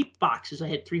the cheap boxes. I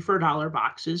had 3 for $1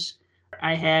 boxes.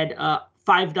 I had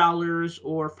 $5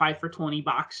 or 5 for 20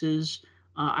 boxes.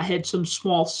 I had some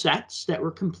small sets that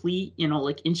were complete, you know,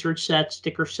 like insert sets,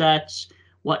 sticker sets,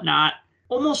 whatnot.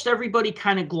 Almost everybody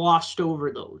kind of glossed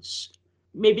over those.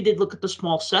 Maybe they'd look at the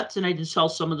small sets, and I did sell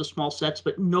some of the small sets,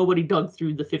 but nobody dug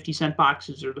through the 50-cent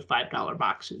boxes or the $5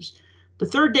 boxes. The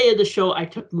third day of the show, I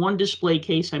took one display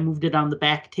case, I moved it on the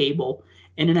back table,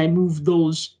 and then I moved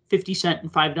those 50-cent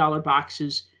and $5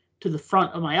 boxes to the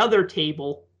front of my other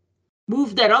table,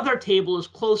 moved that other table as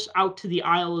close out to the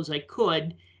aisle as I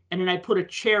could, and then I put a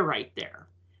chair right there.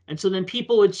 And so then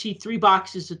people would see 3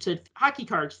 boxes that said hockey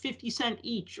cards, 50 cents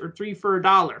each or 3 for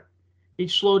 $1.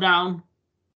 They'd slow down,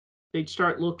 they'd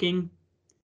start looking,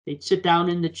 they'd sit down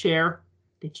in the chair,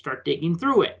 they'd start digging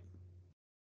through it.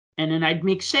 And then I'd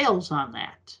make sales on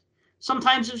that.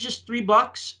 Sometimes it was just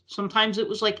 $3. Sometimes it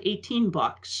was like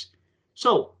 $18.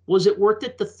 So was it worth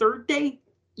it the third day?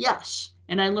 Yes.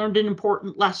 And I learned an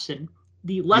important lesson.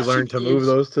 You learned to move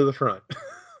those to the front.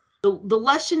 The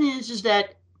lesson is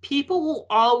that people will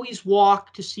always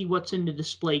walk to see what's in the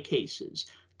display cases.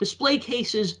 Display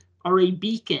cases are a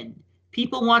beacon.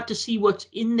 People want to see what's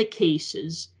in the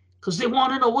cases because they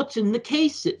want to know what's in the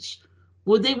cases.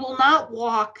 Well, they will not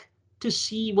walk to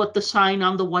see what the sign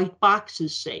on the white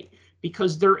boxes say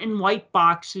because they're in white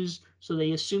boxes, so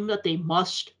they assume that they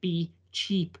must be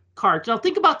cheap cards. Now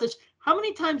think about this. How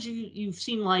many times you've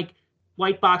seen like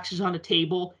white boxes on a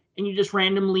table and you just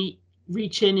randomly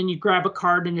reach in and you grab a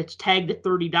card and it's tagged at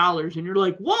 $30 and you're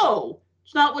like, whoa,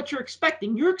 it's not what you're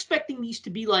expecting. You're expecting these to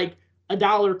be like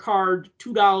 $1 card,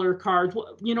 $2 cards,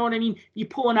 you know what I mean? You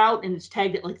pull it out and it's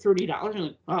tagged at like $30. You're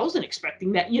like, well, I wasn't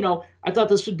expecting that. You know, I thought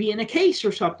this would be in a case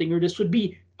or something, or this would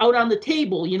be out on the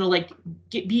table, you know, like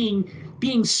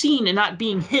being seen and not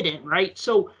being hidden, right?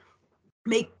 So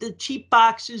make the cheap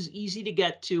boxes easy to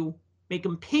get to, make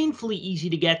them painfully easy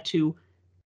to get to.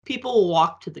 People will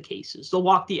walk to the cases. They'll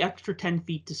walk the extra 10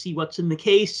 feet to see what's in the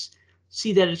case,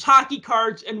 see that it's hockey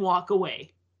cards, and walk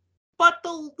away. But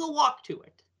they'll walk to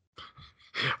it.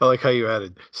 I like how you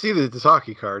added, see that it's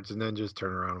hockey cards, and then just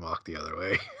turn around and walk the other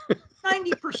way.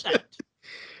 90%.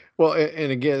 Well,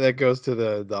 and again, that goes to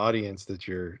the audience that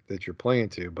you're playing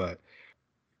to. But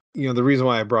the reason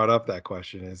why I brought up that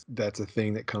question is that's a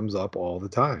thing that comes up all the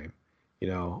time.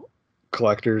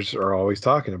 Collectors are always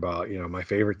talking about. My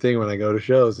favorite thing when I go to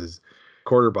shows is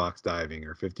quarter box diving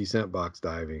or 50-cent box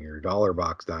diving or dollar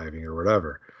box diving or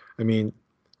whatever. I mean,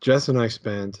 Jess and I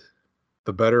spent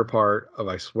the better part of,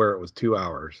 I swear it was 2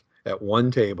 hours at one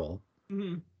table.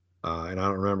 Mm-hmm. And I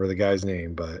don't remember the guy's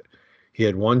name, but he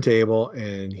had one table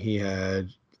and he had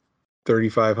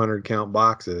 3,500 count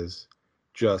boxes,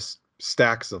 just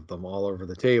stacks of them all over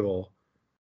the table.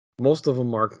 Most of them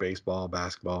marked baseball,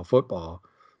 basketball, football,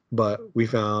 but we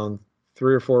found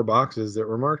 3 or 4 boxes that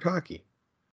were marked hockey.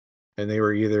 And they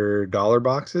were either dollar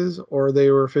boxes or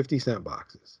they were 50-cent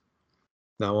boxes.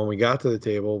 Now, when we got to the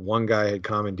table, one guy had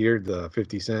commandeered the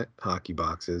 50-cent hockey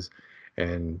boxes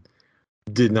and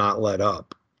did not let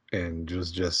up, and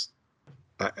was just,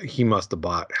 he must have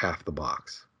bought half the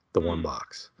box, one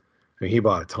box. I mean, he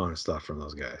bought a ton of stuff from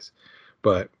those guys.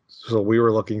 But so we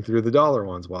were looking through the dollar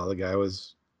ones while the guy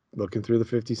was looking through the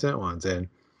 50-cent ones. And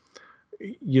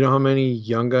you know how many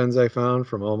Young Guns I found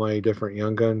from all my different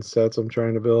Young Gun sets I'm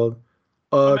trying to build?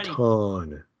 A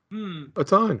ton. A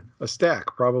ton. A stack,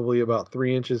 probably about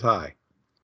 3 inches high,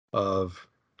 of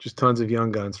just tons of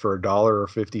Young Guns for $1 or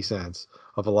 50 cents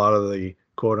of a lot of the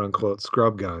quote unquote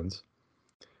scrub guns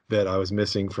that I was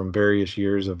missing from various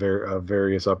years of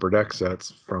various Upper Deck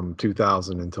sets from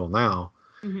 2000 until now.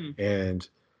 Mm-hmm. And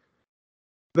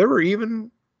there were even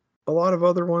a lot of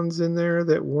other ones in there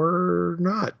that were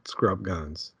not scrub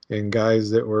guns, and guys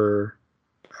that were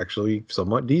actually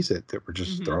somewhat decent that were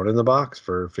just thrown in the box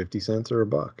for 50 cents or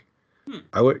 $1.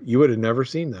 You would have never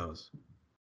seen those,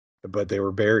 but they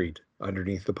were buried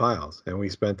underneath the piles. And we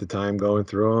spent the time going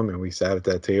through them, and we sat at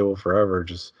that table forever,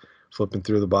 just flipping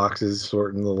through the boxes,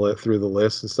 sorting through the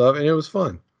lists and stuff. And it was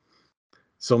fun.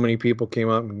 So many people came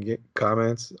up and get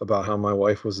comments about how my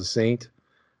wife was a saint,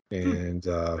 and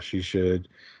she should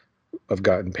have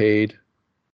gotten paid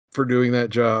for doing that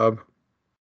job,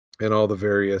 and all the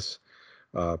various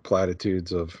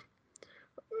platitudes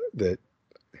that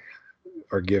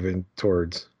are given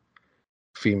towards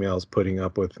females putting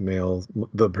up with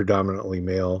the predominantly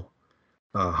male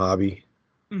hobby.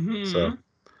 Mm-hmm. So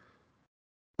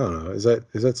I don't know. Is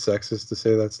that sexist to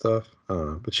say that stuff? I don't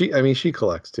know. But she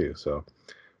collects too. So,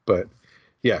 but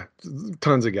yeah,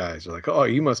 tons of guys are like, "Oh,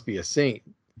 you must be a saint,"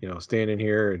 standing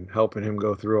here and helping him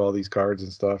go through all these cards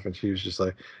and stuff. And she was just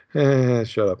like,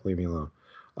 "Shut up, leave me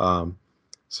alone."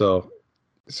 So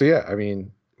yeah, I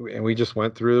mean, and we just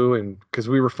went through, and because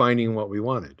we were finding what we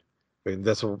wanted, and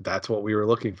that's what we were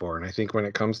looking for. And I think when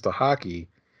it comes to hockey,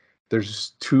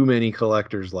 there's too many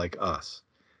collectors like us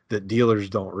that dealers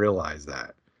don't realize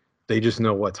that. They just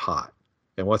know what's hot,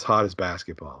 and what's hot is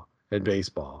basketball and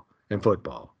baseball and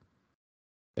football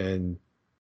and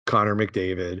Connor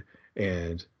McDavid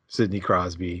and Sidney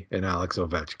Crosby and Alex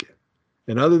Ovechkin.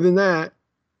 And other than that,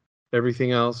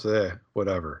 everything else,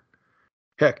 whatever.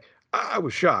 Heck, I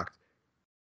was shocked.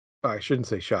 I shouldn't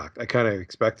say shocked. I kind of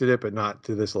expected it, but not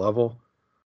to this level.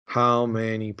 How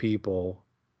many people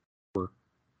were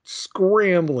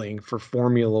scrambling for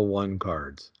Formula One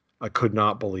cards? I could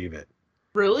not believe it.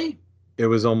 Really? It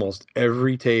was almost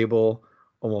every table,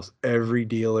 almost every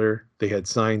dealer. They had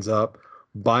signs up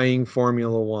buying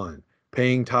Formula One,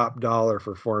 paying top dollar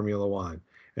for Formula One.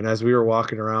 And as we were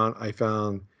walking around, I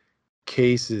found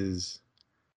cases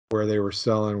where they were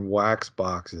selling wax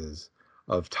boxes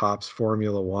of Topps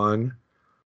Formula One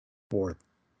for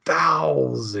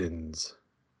thousands.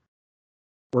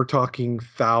 We're talking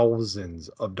thousands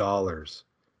of dollars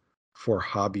for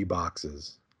hobby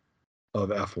boxes of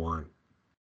F1.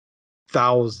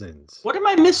 Thousands. What am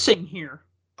I missing here?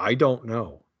 I don't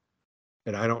know.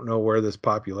 And I don't know where this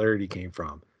popularity came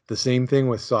from. The same thing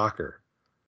with soccer.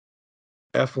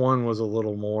 F1 was a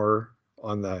little more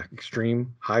on the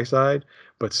extreme high side,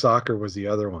 but soccer was the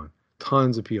other one.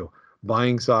 Tons of people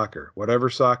buying soccer, whatever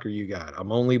soccer you got.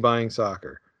 I'm only buying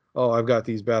soccer. Oh, I've got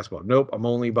these basketball. Nope, I'm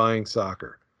only buying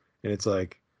soccer. And it's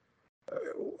like,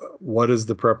 what is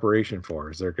the preparation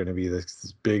for? Is there going to be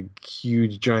this big,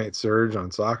 huge, giant surge on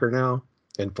soccer now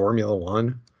and Formula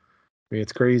One? I mean,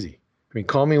 it's crazy. I mean,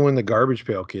 call me when the Garbage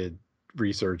Pail Kid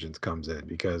resurgence comes in,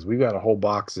 because we've got a whole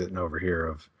box sitting over here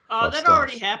of that stuff.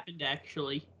 already happened,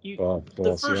 actually.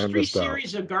 The first 3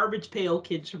 series of Garbage Pail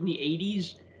Kids from the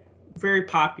 80s, very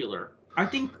popular. I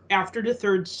think after the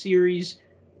 3rd series,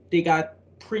 they got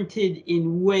printed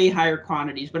in way higher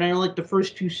quantities, but I know like the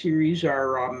first 2 series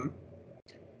were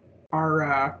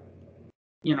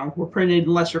printed in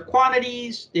lesser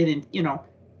quantities. They didn't,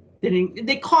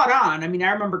 they caught on. I mean,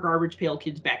 I remember Garbage Pail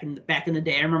Kids back in the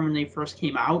day. I remember when they first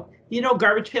came out. You know,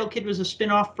 Garbage Pail Kid was a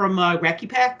spinoff from Wacky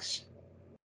Pax.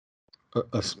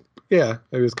 Yeah,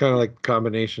 it was kind of like a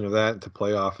combination of that to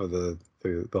play off of the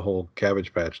whole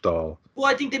Cabbage Patch doll. Well,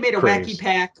 I think they made a craze. Wacky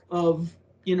Pack of,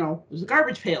 you know, it was a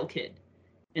Garbage Pail Kid,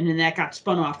 and then that got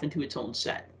spun off into its own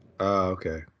set. Oh,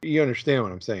 okay. You understand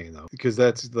what I'm saying, though, because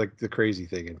that's like the crazy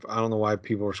thing. And I don't know why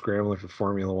people are scrambling for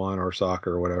Formula One or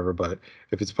soccer or whatever, but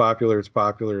if it's popular, it's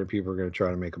popular, and people are going to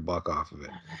try to make a buck off of it.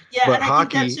 Yeah, but and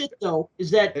hockey, I think that's it, though, is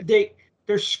that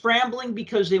they're scrambling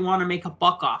because they want to make a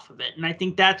buck off of it. And I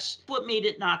think that's what made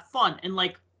it not fun. And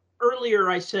like earlier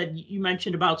I said, you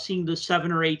mentioned about seeing the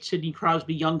 7 or 8 Sidney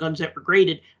Crosby Young Guns that were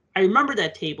graded. I remember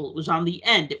that table. It was on the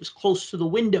end. It was close to the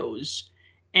windows.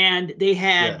 And they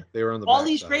had they were on the all back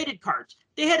these side. graded cards.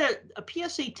 They had a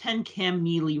PSA 10 Cam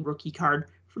Neely rookie card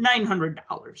for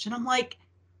 $900. And I'm like,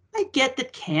 I get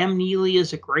that Cam Neely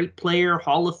is a great player,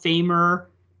 Hall of Famer.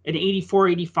 An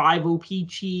 84-85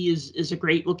 O-Pee-Chee is a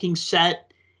great looking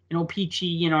set. And O-Pee-Chee,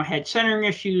 you know, had centering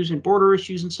issues and border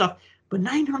issues and stuff. But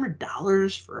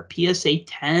 $900 for a PSA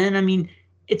 10, I mean,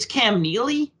 it's Cam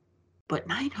Neely, but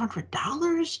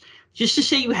 $900 just to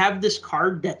say you have this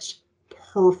card that's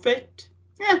perfect.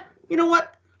 Yeah, you know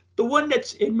what? The one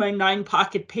that's in my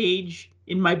 9-pocket page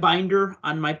in my binder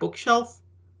on my bookshelf,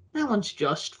 that one's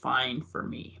just fine for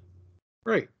me.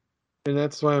 Right. And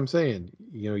that's why I'm saying,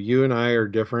 you know, you and I are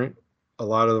different. A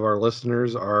lot of our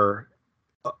listeners are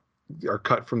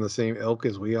cut from the same ilk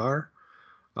as we are.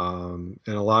 And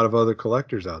a lot of other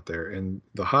collectors out there. And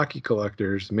the hockey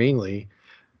collectors, mainly,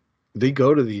 they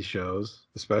go to these shows,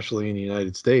 especially in the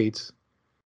United States,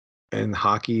 and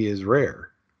hockey is rare.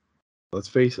 Let's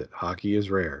face it, hockey is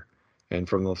rare. And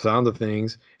from the sound of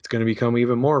things, it's going to become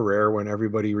even more rare when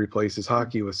everybody replaces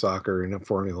hockey with soccer and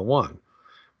Formula One.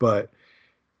 But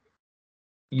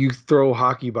you throw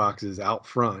hockey boxes out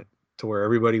front to where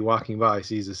everybody walking by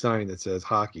sees a sign that says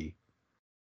hockey.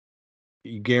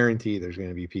 You guarantee there's going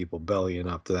to be people bellying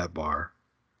up to that bar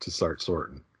to start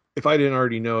sorting. If I didn't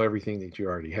already know everything that you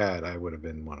already had, I would have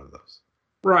been one of those.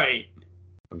 Right.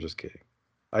 I'm just kidding.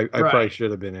 I probably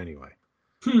should have been anyway.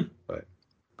 But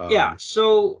yeah,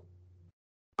 so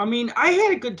I mean, I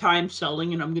had a good time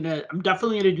selling, and I'm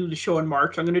definitely gonna do the show in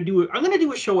March. I'm gonna do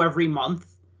a show every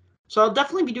month. So I'll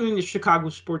definitely be doing the Chicago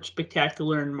Sports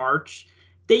Spectacular in March.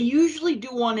 They usually do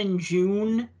one in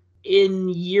June in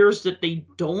years that they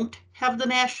don't have the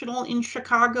National in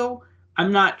Chicago.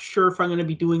 I'm not sure if I'm going to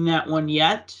be doing that one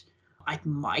yet. I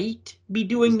might be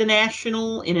doing the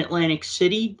National in Atlantic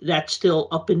City. That's still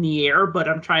up in the air, but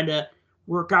I'm trying to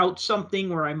work out something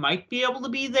where I might be able to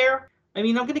be there. I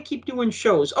mean, I'm going to keep doing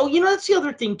shows. Oh, you know, that's the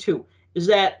other thing, too, is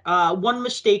that one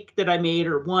mistake that I made,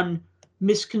 or one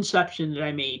misconception that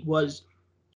I made, was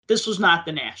this was not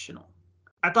the National.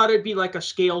 I thought it'd be like a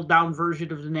scaled down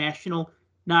version of the National.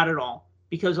 Not at all.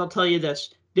 Because I'll tell you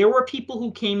this, there were people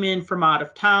who came in from out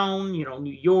of town, you know,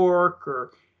 New York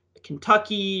or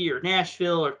Kentucky or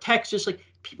Nashville or Texas, like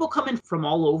people come in from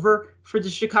all over for the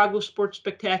Chicago Sports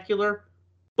Spectacular.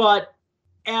 But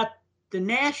at the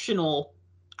National,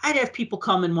 I'd have people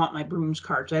come and want my Bruins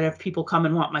cards. I'd have people come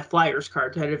and want my Flyers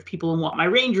cards. I'd have people and want my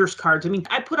Rangers cards. I mean,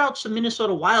 I put out some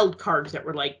Minnesota Wild cards that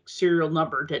were like serial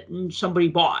numbered that somebody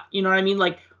bought. You know what I mean?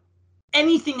 Like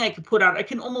anything I could put out, I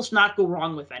can almost not go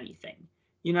wrong with anything.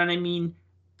 You know what I mean?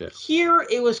 Yeah. Here,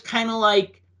 it was kind of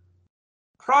like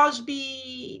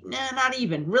Crosby, not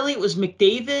even. Really, it was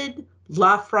McDavid,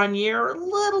 Lafreniere, a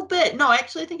little bit. No,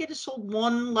 actually, I think I just sold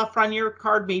one Lafreniere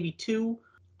card, maybe two.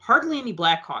 Hardly any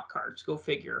Blackhawk cards, go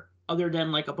figure, other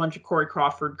than like a bunch of Corey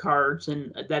Crawford cards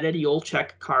and that Eddie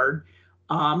Olczyk card.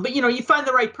 But, you know, you find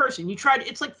the right person. You try to,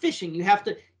 it's like fishing.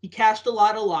 You cast a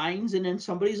lot of lines, and then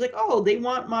somebody's like, oh, they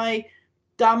want my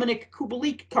Dominic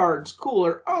Kubalik cards. Cool.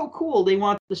 Or, oh, cool, they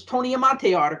want this Tony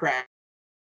Amonte autograph.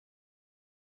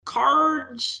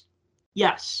 Cards,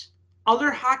 yes.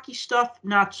 Other hockey stuff,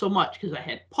 not so much, because I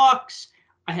had pucks.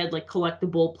 I had like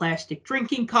collectible plastic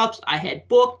drinking cups. I had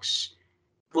books.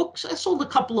 I sold a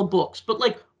couple of books, but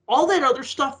like all that other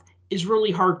stuff is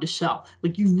really hard to sell.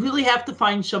 Like you really have to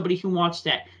find somebody who wants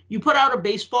that. You put out a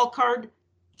baseball card,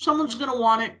 someone's going to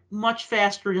want it much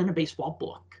faster than a baseball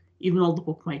book, even though the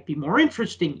book might be more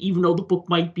interesting, even though the book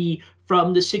might be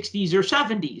from the 60s or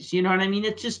 70s. You know what I mean?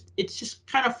 It's just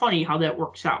kind of funny how that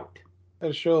works out. At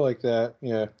a show like that,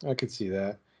 yeah, I could see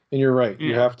that. And you're right. Yeah.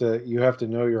 You have to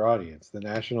know your audience. The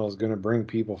National is going to bring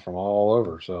people from all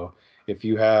over. So if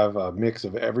you have a mix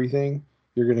of everything,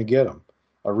 you're going to get them.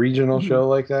 A regional show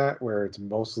like that, where it's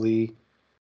mostly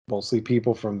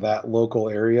people from that local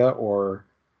area or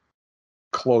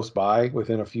close by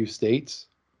within a few states,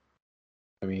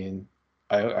 I mean,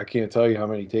 I can't tell you how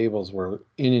many tables were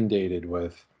inundated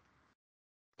with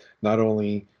not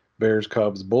only Bears,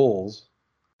 Cubs, Bulls,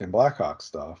 and Blackhawks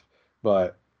stuff,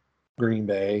 but Green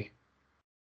Bay,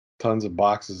 tons of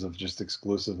boxes of just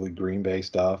exclusively Green Bay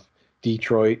stuff.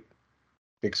 Detroit,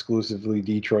 exclusively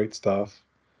Detroit stuff.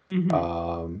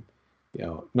 Mhm.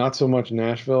 Not so much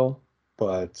Nashville,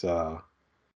 but that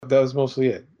was mostly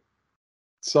it.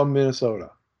 Some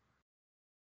Minnesota,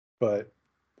 but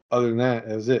other than that,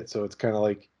 that was it. So it's kind of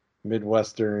like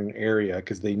Midwestern area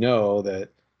because they know that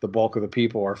the bulk of the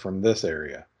people are from this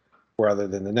area, rather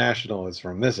than the national is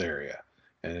from this area,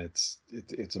 and it's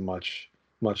a much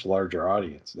larger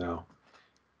audience now.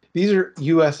 These are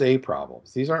USA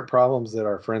problems. These aren't problems that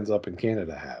our friends up in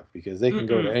Canada have because they can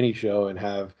go to Mm-mm. any show and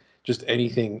have just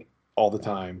anything all the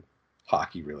time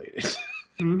hockey related.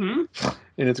 Mhm.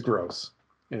 And it's gross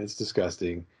and it's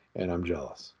disgusting and I'm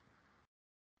jealous.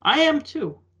 I am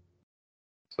too.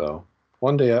 So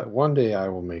one day I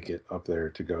will make it up there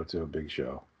to go to a big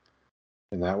show.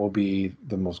 And that will be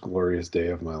the most glorious day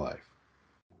of my life.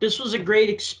 This was a great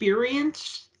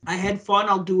experience. I had fun.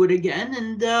 I'll do it again,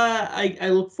 and I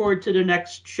look forward to the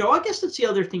next show. I guess that's the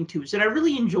other thing too, is that I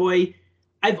really enjoy.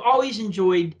 I've always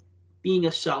enjoyed being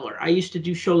a seller. I used to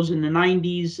do shows in the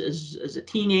 '90s as a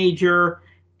teenager,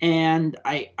 and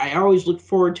I always looked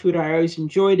forward to it. I always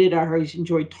enjoyed it. I always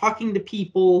enjoyed talking to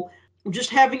people,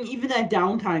 just having even that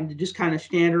downtime to just kind of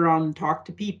stand around and talk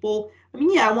to people. I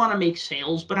mean, yeah, I want to make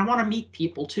sales, but I want to meet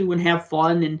people too and have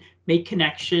fun and make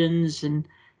connections and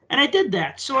I did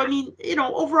that. So, I mean,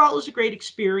 overall, it was a great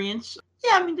experience.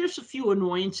 Yeah, I mean, there's a few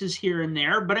annoyances here and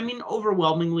there, but I mean,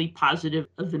 overwhelmingly positive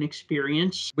of an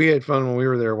experience. We had fun when we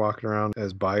were there walking around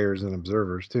as buyers and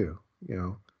observers too.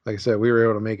 Like I said, we were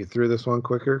able to make it through this one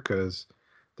quicker because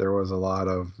there was a lot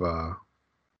of, I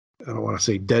don't want to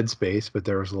say dead space, but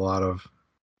there was a lot of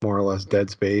more or less dead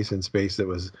space and space that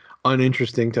was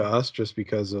uninteresting to us just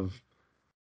because of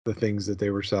the things that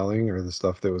they were selling or the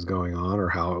stuff that was going on or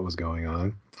how it was going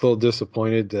on. A little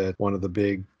disappointed that one of the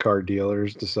big car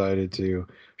dealers decided to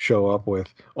show up with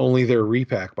only their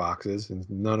repack boxes and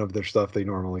none of their stuff they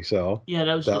normally sell. Yeah,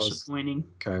 that was That was disappointing.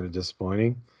 kind of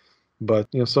disappointing. But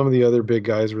some of the other big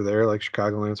guys were there, like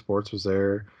Chicagoland Sports was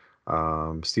there,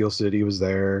 Steel City was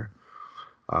there.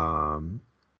 Um,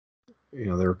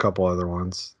 there were a couple other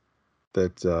ones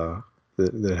that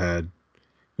that had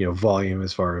volume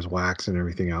as far as wax and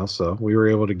everything else. So we were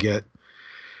able to get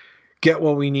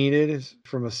what we needed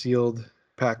from a sealed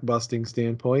pack busting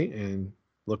standpoint and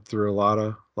looked through a lot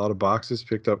of boxes,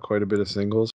 picked up quite a bit of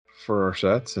singles for our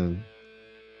sets and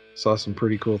saw some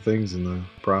pretty cool things in the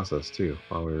process too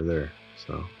while we were there.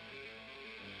 So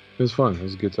it was fun. It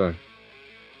was a good time.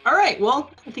 All right.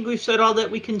 Well, I think we've said all that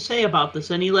we can say about this.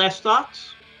 Any last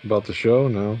thoughts? About the show?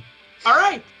 No. All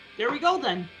right. There we go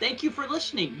then. Thank you for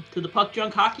listening to the Puck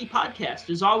Junk Hockey Podcast.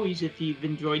 As always, if you've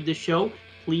enjoyed the show,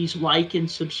 please like and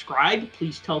subscribe.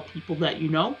 Please tell people that you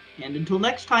know. And until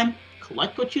next time,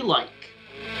 collect what you like.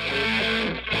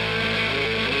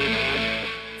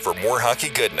 For more hockey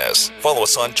goodness, follow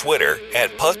us on Twitter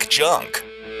 @PuckJunk.